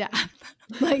around death.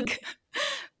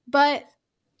 But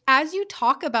as you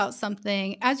talk about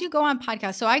something, as you go on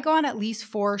podcasts, so I go on at least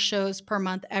 4 shows per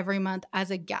month, every month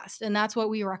as a guest. And that's what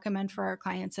we recommend for our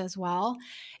clients as well.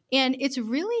 And it's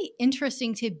really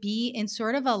interesting to be in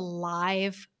sort of a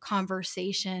live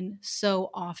conversation so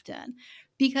often,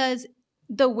 because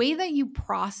the way that you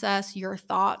process your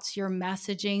thoughts, your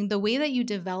messaging, the way that you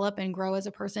develop and grow as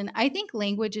a person, I think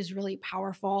language is really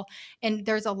powerful. And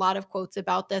there's a lot of quotes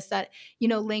about this that,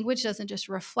 language doesn't just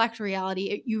reflect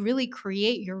reality, you really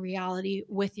create your reality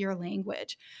with your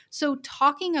language. So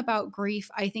talking about grief,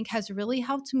 I think, has really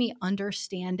helped me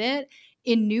understand it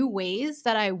in new ways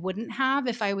that I wouldn't have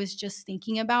if I was just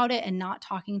thinking about it and not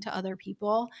talking to other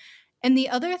people. And the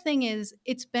other thing is,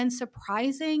 it's been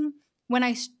surprising.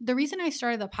 The reason I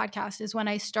started the podcast is when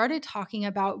I started talking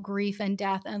about grief and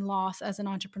death and loss as an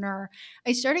entrepreneur,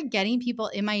 I started getting people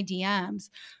in my DMs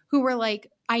who were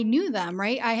I knew them,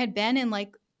 right? I had been in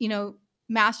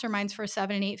masterminds for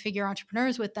 7 and 8 figure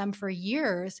entrepreneurs with them for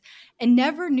years and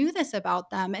never knew this about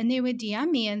them. And they would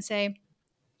DM me and say,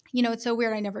 it's so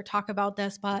weird, I never talk about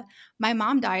this, but my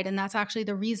mom died and that's actually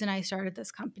the reason I started this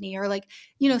company. Or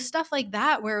stuff like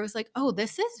that, where it was oh,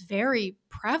 this is very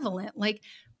prevalent.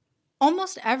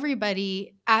 Almost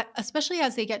everybody, especially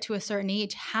as they get to a certain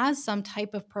age, has some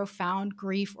type of profound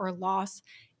grief or loss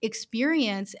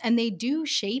experience, and they do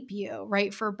shape you,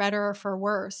 right, for better or for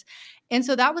worse. And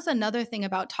so that was another thing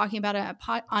about talking about it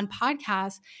on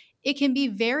podcasts. It can be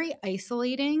very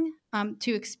isolating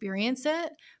to experience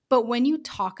it, but when you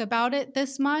talk about it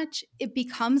this much, it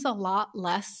becomes a lot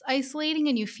less isolating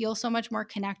and you feel so much more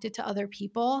connected to other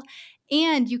people.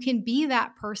 And you can be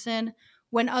that person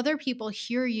when other people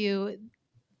hear you,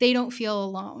 they don't feel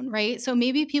alone, right? So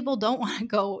maybe people don't want to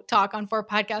go talk on 4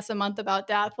 podcasts a month about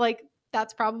death.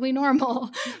 That's probably normal.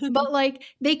 But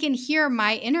they can hear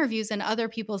my interviews and other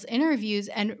people's interviews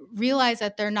and realize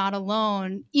that they're not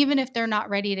alone, even if they're not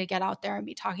ready to get out there and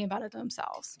be talking about it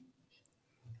themselves.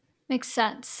 Makes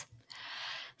sense.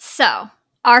 So,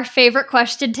 our favorite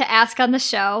question to ask on the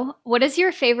show: what is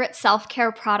your favorite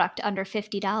self-care product under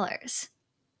 $50?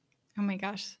 Oh my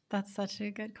gosh, that's such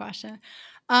a good question.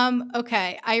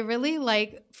 Okay, I really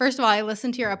first of all, I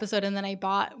listened to your episode and then I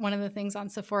bought one of the things on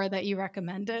Sephora that you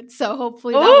recommended. So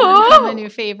hopefully that will become a new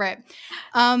favorite.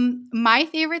 My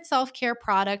favorite self-care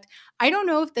product, I don't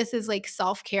know if this is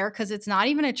self-care because it's not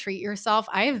even a treat yourself.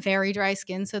 I have very dry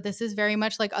skin, so this is very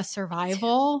much a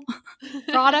survival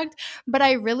product. But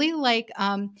I really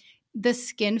the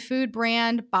Skin Food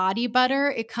brand body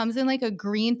butter. It comes in a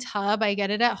green tub. I get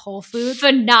it at Whole Foods.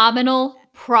 Phenomenal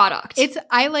product.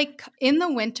 In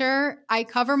the winter, I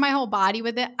cover my whole body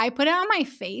with it. I put it on my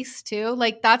face too.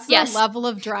 That's the level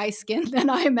of dry skin that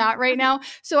I'm at right now.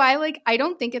 So I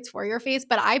don't think it's for your face,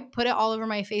 but I put it all over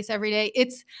my face every day.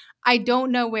 I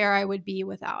don't know where I would be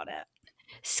without it.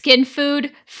 Skin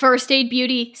Food, First Aid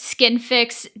Beauty, Skin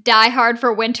Fix, Die Hard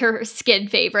for winter skin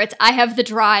favorites. I have the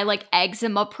dry, like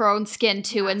eczema prone skin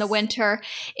too in the winter.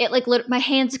 It like my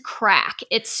hands crack.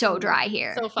 It's so dry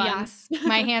here. So fun. Yes,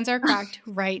 my hands are cracked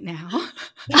right now.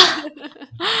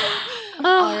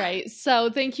 All right.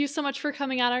 So thank you so much for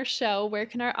coming on our show. Where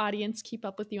can our audience keep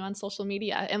up with you on social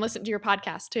media and listen to your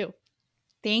podcast too?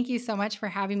 Thank you so much for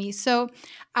having me. So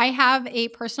I have a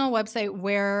personal website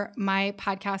where my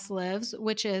podcast lives,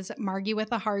 which is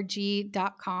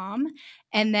margiewithahardg.com.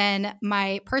 And then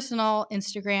my personal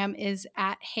Instagram is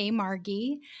at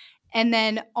HeyMargie. And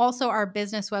then also our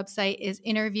business website is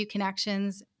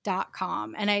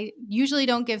interviewconnections.com. And I usually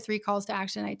don't give 3 calls to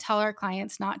action. I tell our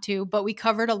clients not to, but we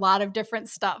covered a lot of different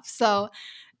stuff. So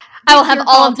I will have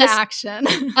all of this action.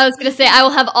 I was going to say, I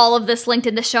will have all of this linked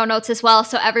in the show notes as well,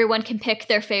 so everyone can pick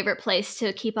their favorite place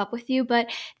to keep up with you. But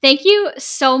thank you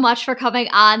so much for coming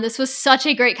on. This was such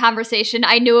a great conversation.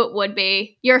 I knew it would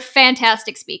be. You're a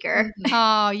fantastic speaker.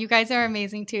 Oh, you guys are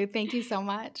amazing too. Thank you so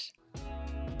much.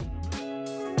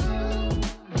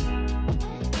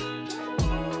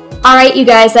 All right, you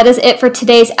guys, that is it for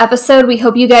today's episode. We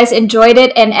hope you guys enjoyed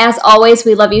it. And as always,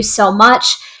 we love you so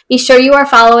much. Be sure you are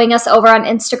following us over on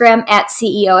Instagram at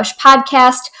CEO-ish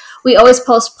Podcast. We always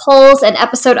post polls and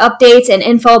episode updates and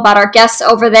info about our guests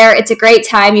over there. It's a great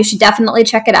time. You should definitely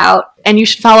check it out. And you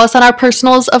should follow us on our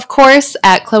personals, of course,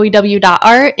 at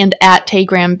chloew.art and at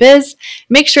taygrahmbiz.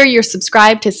 Make sure you're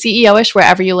subscribed to CEO-ish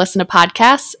wherever you listen to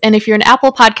podcasts. And if you're an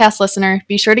Apple Podcast listener,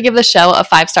 be sure to give the show a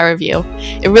 5-star review.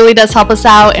 It really does help us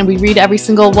out, and we read every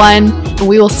single one. And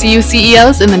we will see you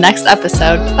CEOs in the next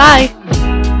episode. Bye!